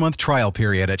 $1 per month trial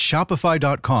period at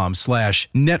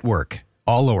shopify.com/network,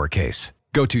 all lowercase.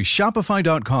 Go to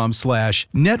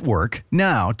shopify.com/network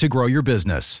now to grow your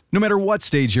business, no matter what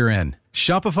stage you're in.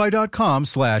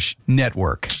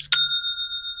 Shopify.com/network.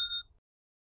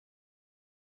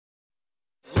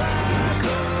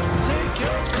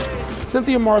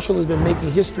 Cynthia Marshall has been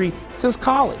making history since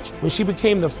college, when she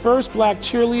became the first black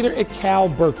cheerleader at Cal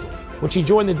Berkeley. When she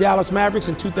joined the Dallas Mavericks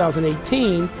in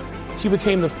 2018, she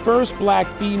became the first black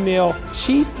female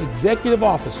chief executive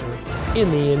officer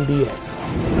in the NBA.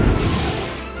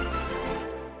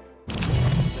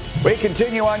 We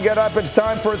continue on Get Up. It's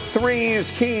time for Three's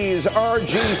Keys.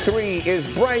 RG3. Is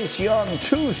Bryce Young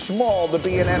too small to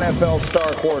be an NFL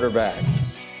star quarterback?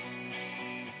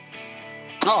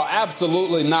 Oh,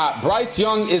 absolutely not. Bryce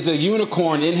Young is a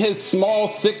unicorn. In his small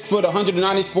 6 foot,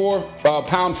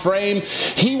 194-pound frame,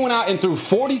 he went out and threw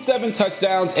 47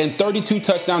 touchdowns and 32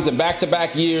 touchdowns in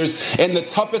back-to-back years in the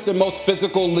toughest and most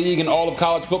physical league in all of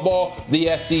college football, the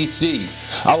SEC.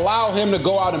 Allow him to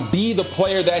go out and be the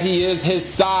player that he is. His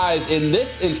size, in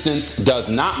this instance, does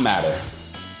not matter.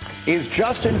 Is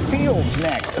Justin Fields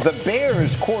next, the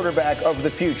Bears quarterback of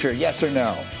the future? Yes or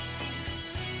no?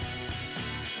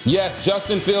 Yes,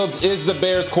 Justin Fields is the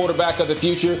Bears quarterback of the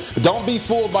future. Don't be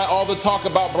fooled by all the talk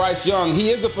about Bryce Young. He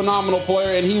is a phenomenal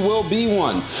player, and he will be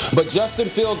one. But Justin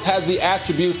Fields has the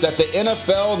attributes that the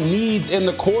NFL needs in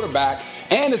the quarterback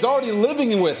and is already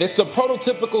living with. It's the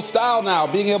prototypical style now,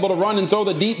 being able to run and throw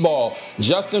the deep ball.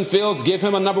 Justin Fields, give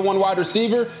him a number 1 wide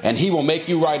receiver, and he will make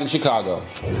you right in Chicago.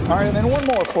 All right, and then one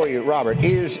more for you, Robert.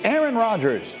 Is Aaron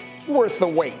Rodgers worth the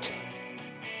wait?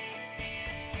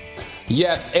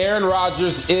 Yes, Aaron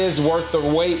Rodgers is worth the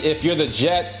wait. If you're the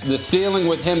Jets, the ceiling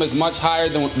with him is much higher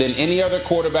than any other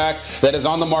quarterback that is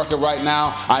on the market right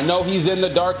now. I know he's in the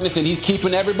darkness and he's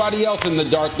keeping everybody else in the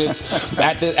darkness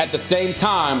at the same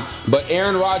time. But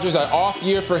Aaron Rodgers, an off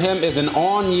year for him is an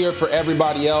on year for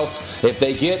everybody else. If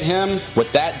they get him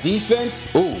with that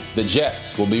defense, the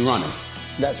Jets will be running.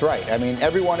 That's right. I mean,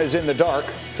 everyone is in the dark,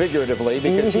 figuratively,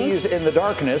 because he's in the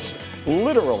darkness,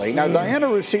 literally. Now, Diana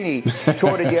Rossini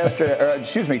tweeted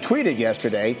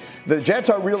yesterday, the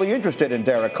Jets are really interested in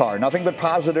Derek Carr. Nothing but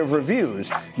positive reviews.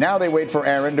 Now they wait for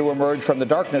Aaron to emerge from the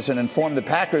darkness and inform the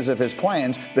Packers of his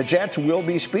plans. The Jets will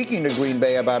be speaking to Green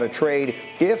Bay about a trade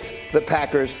if the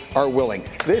Packers are willing.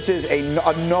 This is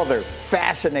another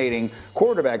fascinating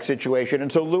quarterback situation.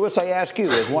 And so, Louis, I ask you,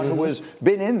 as one who has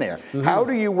been in there, how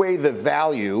do you weigh the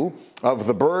value of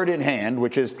the bird in hand,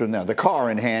 which is the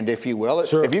car in hand, if you will?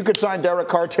 Sure. If you could sign Derek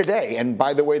Carr today, and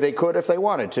by the way, they could if they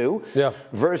wanted to,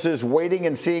 versus waiting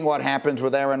and seeing what happens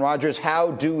with Aaron Rodgers,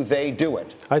 how do they do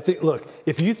it? I think, look,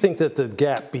 if you think that the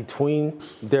gap between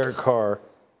Derek Carr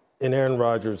and Aaron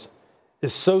Rodgers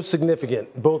is so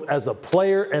significant, both as a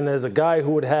player and as a guy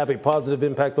who would have a positive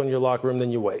impact on your locker room,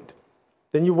 then you wait.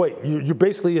 You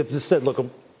basically have just said, look,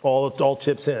 all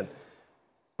chips in.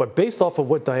 But based off of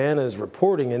what Diana is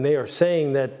reporting, and they are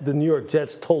saying that the New York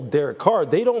Jets told Derek Carr,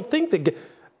 they don't think that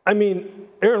 –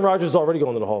 Aaron Rodgers is already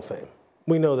going to the Hall of Fame.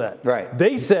 We know that. Right.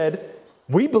 They said,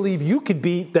 we believe you could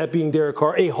be, that being Derek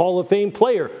Carr, a Hall of Fame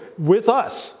player with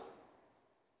us.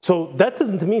 So that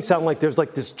doesn't to me sound like there's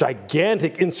like this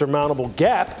gigantic insurmountable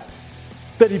gap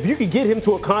that if you could get him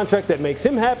to a contract that makes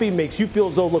him happy, makes you feel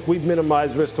as though, look, we've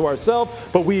minimized risk to ourselves,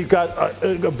 but we've got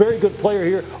a very good player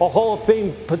here, a Hall of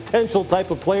Fame potential type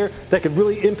of player that could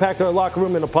really impact our locker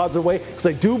room in a positive way, because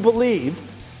I do believe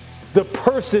the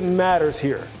person matters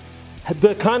here.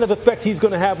 The kind of effect he's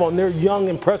going to have on their young,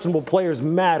 impressionable players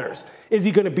matters. Is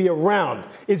he going to be around?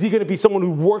 Is he going to be someone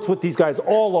who works with these guys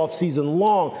all off season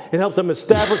long and helps them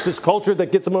establish this culture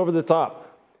that gets them over the top?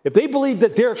 If they believe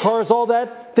that Derek Carr is all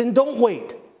that, then don't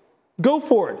wait. Go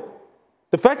for it.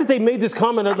 The fact that they made this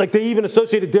comment, like they even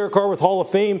associated Derek Carr with Hall of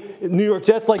Fame, New York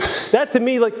Jets, like that to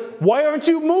me, like, why aren't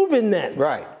you moving then?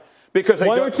 Right. Because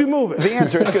why aren't you moving? The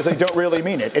answer is because they don't really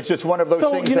mean it. It's just one of those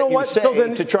things that you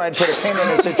say to try and put a pin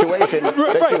in a situation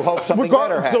that you hope something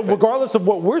better happens. So regardless of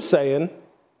what we're saying,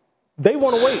 they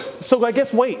want to wait. So I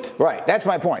guess wait. Right. That's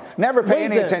my point. Never pay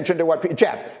any attention to what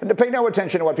pay no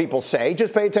attention to what people say.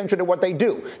 Just pay attention to what they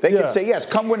do. They can say, yes,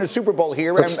 come win a Super Bowl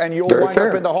here and you'll wind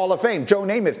up in the Hall of Fame. Joe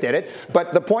Namath did it.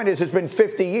 But the point is, it's been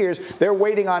 50 years. They're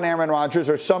waiting on Aaron Rodgers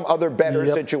or some other better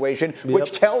situation,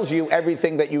 which tells you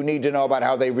everything that you need to know about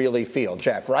how they really feel.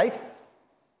 Jeff, right?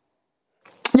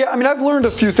 Yeah, I've learned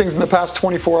a few things in the past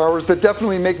 24 hours that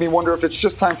definitely make me wonder if it's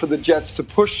just time for the Jets to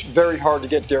push very hard to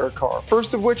get Derek Carr.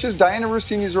 First of which is Diana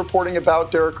Rossini's reporting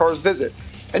about Derek Carr's visit.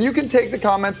 And you can take the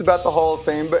comments about the Hall of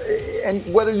Fame, and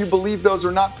whether you believe those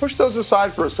or not, push those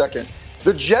aside for a second.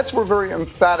 The Jets were very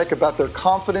emphatic about their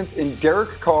confidence in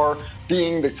Derek Carr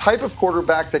being the type of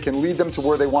quarterback that can lead them to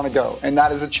where they want to go, and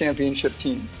that is a championship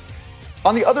team.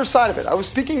 On the other side of it, I was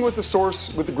speaking with a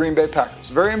source with the Green Bay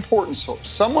Packers, a very important source,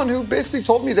 someone who basically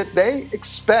told me that they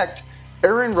expect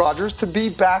Aaron Rodgers to be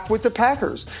back with the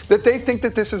Packers, that they think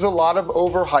that this is a lot of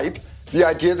overhype, the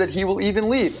idea that he will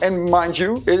even leave. And mind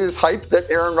you, it is hype that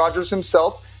Aaron Rodgers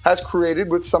himself has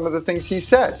created with some of the things he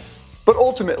said. But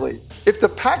ultimately, if the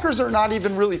Packers are not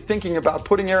even really thinking about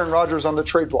putting Aaron Rodgers on the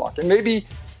trade block, and maybe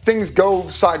things go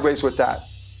sideways with that,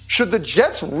 should the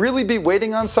Jets really be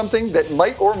waiting on something that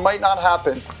might or might not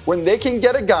happen when they can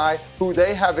get a guy who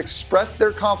they have expressed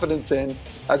their confidence in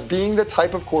as being the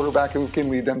type of quarterback who can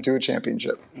lead them to a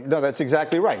championship? No, that's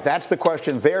exactly right. That's the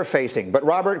question they're facing. But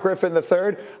Robert Griffin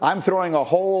III, I'm throwing a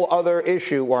whole other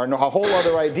issue or a whole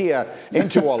other idea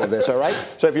into all of this, all right?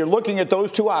 So if you're looking at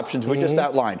those two options we just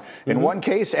outlined, in one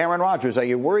case, Aaron Rodgers, are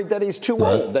you worried that he's too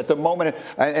old at the moment?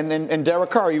 And then Derek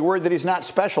Carr, are you worried that he's not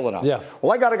special enough? Yeah.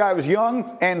 Well, I got a guy who's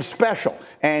young and special,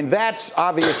 and that's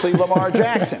obviously Lamar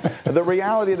Jackson. The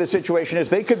reality of the situation is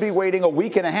they could be waiting a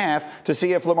week and a half to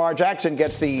see if Lamar Jackson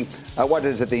gets the,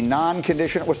 the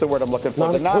non-conditional, what's the word I'm looking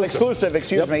for? The non-exclusive,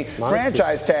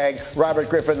 franchise tag, Robert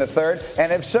Griffin III.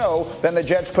 And if so, then the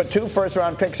Jets put 2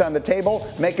 first-round picks on the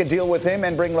table, make a deal with him,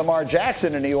 and bring Lamar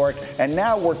Jackson to New York. And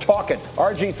now we're talking.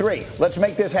 RG3, let's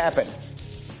make this happen.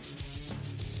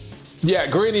 Yeah,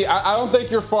 Greeny, I don't think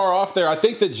you're far off there. I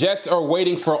think the Jets are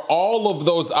waiting for all of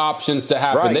those options to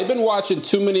happen. Right. They've been watching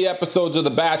too many episodes of The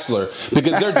Bachelor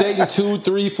because they're dating 2,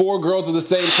 3, 4 girls at the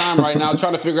same time right now,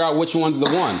 trying to figure out which one's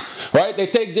the one, right? They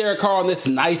take Derek Carr on this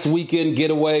nice weekend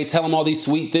getaway, tell him all these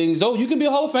sweet things. Oh, you can be a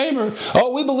Hall of Famer.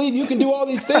 Oh, we believe you can do all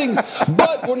these things,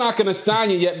 but we're not going to sign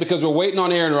you yet because we're waiting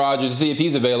on Aaron Rodgers to see if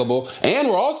he's available. And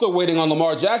we're also waiting on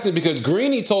Lamar Jackson because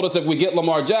Greeny told us if we get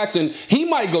Lamar Jackson, he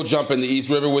might go jump in the East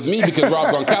River with me because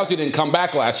Rob Gronkowski didn't come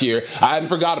back last year. I haven't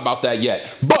forgot about that yet.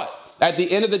 But at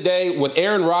the end of the day, with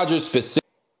Aaron Rodgers specifically,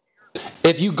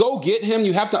 if you go get him,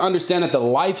 you have to understand that the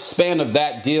lifespan of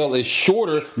that deal is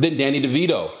shorter than Danny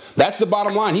DeVito. That's the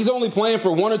bottom line. He's only playing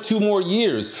for 1 or 2 more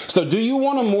years. So do you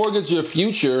want to mortgage your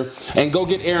future and go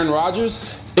get Aaron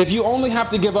Rodgers? If you only have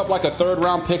to give up like a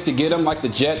 3rd-round pick to get him like the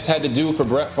Jets had to do for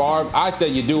Brett Favre, I say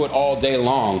you do it all day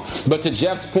long. But to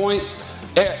Jeff's point,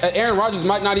 Aaron Rodgers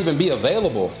might not even be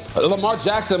available. Lamar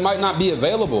Jackson might not be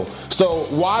available. So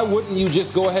why wouldn't you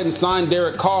just go ahead and sign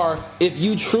Derek Carr if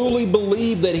you truly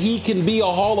believe that he can be a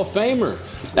Hall of Famer?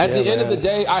 At the end of the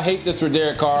day, I hate this for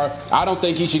Derek Carr. I don't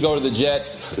think he should go to the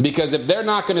Jets, because if they're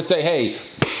not going to say, hey,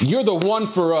 you're the one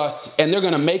for us, and they're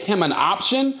going to make him an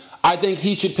option, I think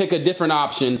he should pick a different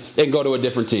option and go to a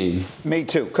different team. Me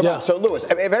too. Come on. So, Lewis,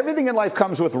 if everything in life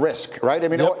comes with risk, right? I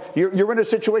mean, you're in a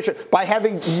situation, by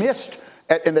having missed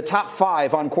in the top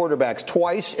 5 on quarterbacks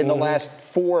twice in the last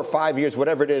 4 or 5 years,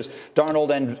 whatever it is,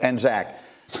 Darnold and Zach,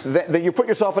 that you put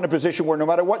yourself in a position where no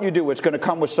matter what you do, it's going to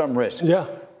come with some risk. Yeah.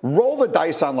 Roll the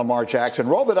dice on Lamar Jackson.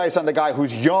 Roll the dice on the guy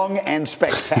who's young and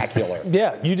spectacular.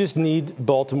 Yeah, you just need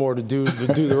Baltimore to do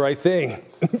the right thing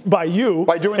by doing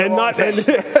the wrong thing.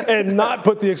 And not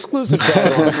put the exclusive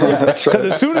tag on. Yeah, that's right.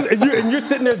 Because as soon as you're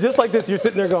sitting there just like this, you're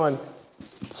sitting there going,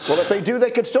 well, if they do,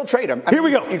 they could still trade him. Here we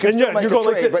go. You can still make a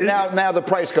trade, but now the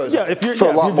price goes up. If you're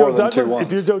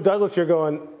Joe Douglas, you're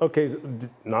going, okay,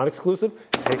 non-exclusive,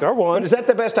 take our one. But is that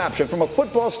the best option from a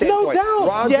football standpoint? No doubt.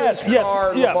 Rodgers,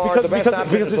 Carr, Lamar,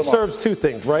 because it serves two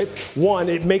things, right? One,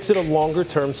 it makes it a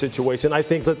longer-term situation. I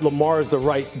think that Lamar is the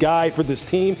right guy for this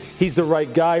team. He's the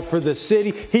right guy for the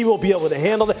city. He will be able to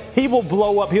handle that. He will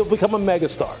blow up. He'll become a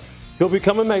megastar. He'll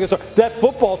become a megastar. That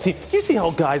football team, you see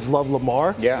how guys love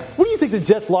Lamar? Yeah. What do you think the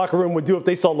Jets locker room would do if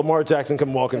they saw Lamar Jackson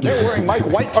come walking through? They're wearing Mike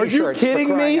White t-shirts. Are you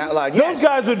kidding me? Yes. Those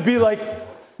guys would be like,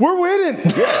 we're winning.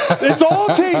 Yeah. It's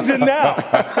all changing now.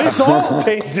 It's all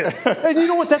changing. And you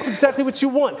know what? That's exactly what you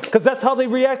want, because that's how they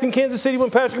react in Kansas City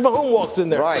when Patrick Mahomes walks in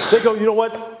there. Right. They go, you know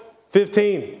what?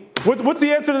 15. What's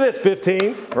the answer to this? 15.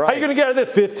 Right. How are you going to get out of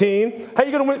this? 15. How are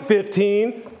you going to win?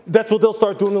 15. That's what they'll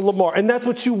start doing to Lamar. And that's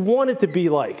what you want it to be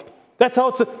like. That's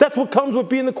what comes with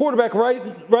being the quarterback, right?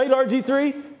 Right,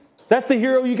 RG3? That's the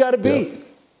hero you got to be. Yeah.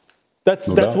 That's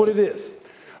what it is.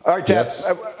 All right, Jeff.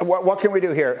 Yes. What can we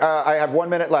do here? I have 1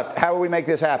 minute left. How will we make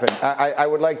this happen? I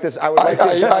would like this. I'm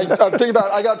thinking about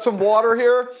it. I got some water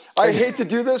here. I hate to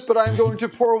do this, but I'm going to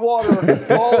pour water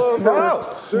all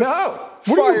over. No.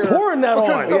 What are you pouring that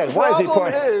on? Why is he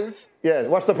pouring? Yeah,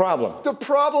 what's the problem? The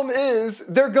problem is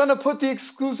they're going to put the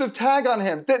exclusive tag on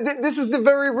him. This is the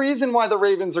very reason why the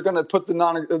Ravens are going to put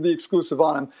the exclusive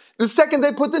on him. The second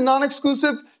they put the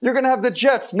non-exclusive, you're going to have the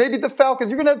Jets, maybe the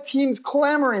Falcons. You're going to have teams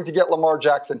clamoring to get Lamar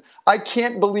Jackson. I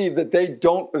can't believe that they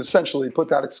don't essentially put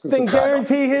that exclusive tag on. Then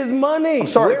guarantee his money. I'm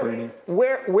sorry,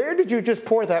 where did you just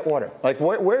pour that water? Like,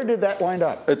 where did that wind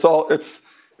up?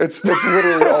 It's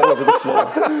literally all over the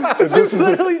floor. This is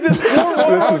literally just pour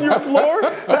water on your floor?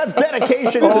 That's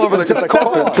dedication. All over the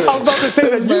carpet, too. I was about to say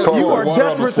that you are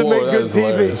desperate to make good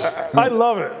TV. I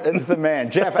love it. It's the man.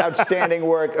 Jeff, outstanding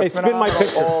work. Hey, spin my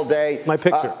picture. All day. My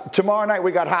picture. Tomorrow night,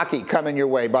 we got hockey coming your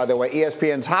way, by the way.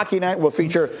 ESPN's Hockey Night will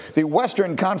feature the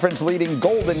Western Conference leading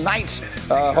Golden Knights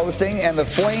hosting, and the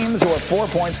Flames, who are 4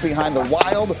 points behind the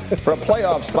Wild for a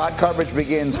playoff spot. Coverage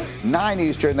begins 9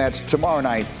 Eastern. That's tomorrow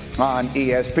night on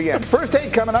ESPN. First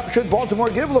take coming up. Should Baltimore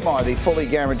give Lamar the fully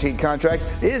guaranteed contract?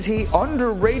 Is he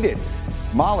underrated?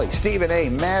 Molly, Stephen A.,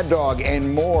 Mad Dog,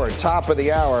 and more. Top of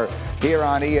the hour here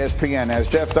on ESPN as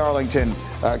Jeff Darlington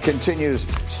continues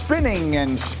spinning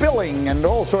and spilling and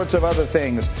all sorts of other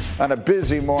things on a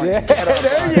busy morning. Yeah,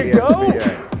 there you go.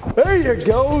 There you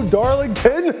go,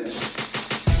 Darlington.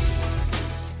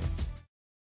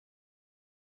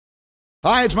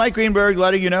 Hi, it's Mike Greenberg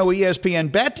letting you know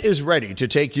ESPN Bet is ready to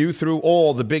take you through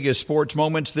all the biggest sports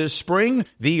moments this spring.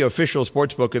 The official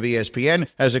sportsbook of ESPN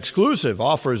has exclusive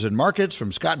offers and markets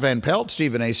from Scott Van Pelt,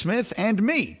 Stephen A. Smith, and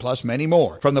me, plus many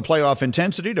more. From the playoff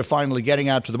intensity to finally getting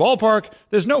out to the ballpark,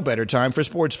 there's no better time for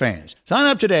sports fans. Sign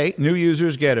up today. New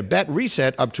users get a bet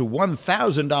reset up to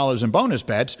 $1,000 in bonus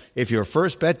bets if your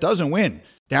first bet doesn't win.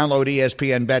 Download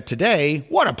ESPN Bet today.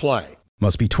 What a play.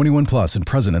 Must be 21 plus and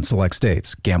present in select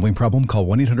states. Gambling problem? Call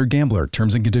 1-800-GAMBLER.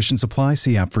 Terms and conditions apply.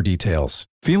 See app for details.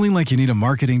 Feeling like you need a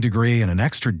marketing degree and an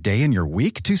extra day in your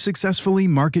week to successfully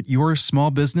market your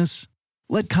small business?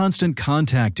 Let Constant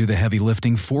Contact do the heavy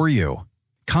lifting for you.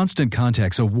 Constant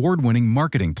Contact's award-winning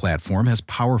marketing platform has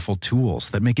powerful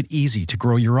tools that make it easy to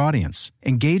grow your audience,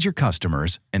 engage your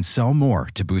customers, and sell more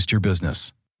to boost your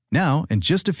business. Now, in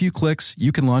just a few clicks,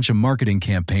 you can launch a marketing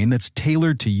campaign that's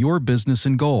tailored to your business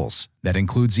and goals. That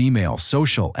includes email,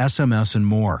 social, SMS, and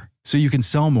more. So you can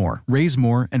sell more, raise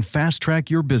more, and fast-track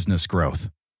your business growth.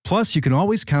 Plus, you can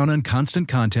always count on Constant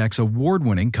Contact's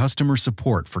award-winning customer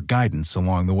support for guidance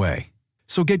along the way.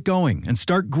 So get going and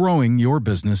start growing your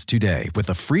business today with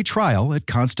a free trial at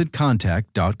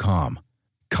ConstantContact.com.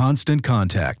 Constant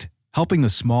Contact, helping the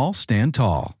small stand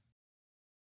tall.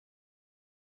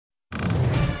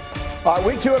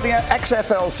 Week 2 of the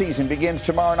XFL season begins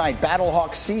tomorrow night.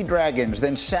 Battlehawks, Sea Dragons.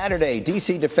 Then Saturday,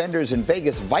 DC Defenders and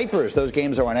Vegas Vipers. Those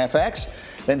games are on FX.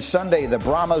 Then Sunday, the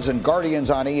Brahmas and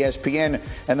Guardians on ESPN.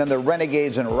 And then the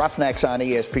Renegades and Roughnecks on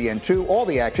ESPN2. All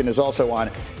the action is also on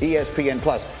ESPN+.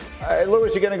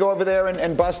 Louis, you going to go over there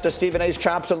and bust Stephen A's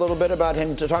chops a little bit about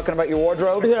him talking about your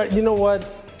wardrobe? Yeah, you know what?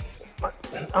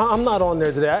 I'm not on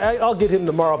there today. I'll get him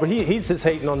tomorrow, but he's just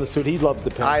hating on the suit. He loves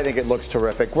the pin. I think it looks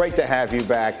terrific. Great to have you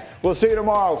back. We'll see you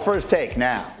tomorrow. First Take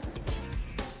now.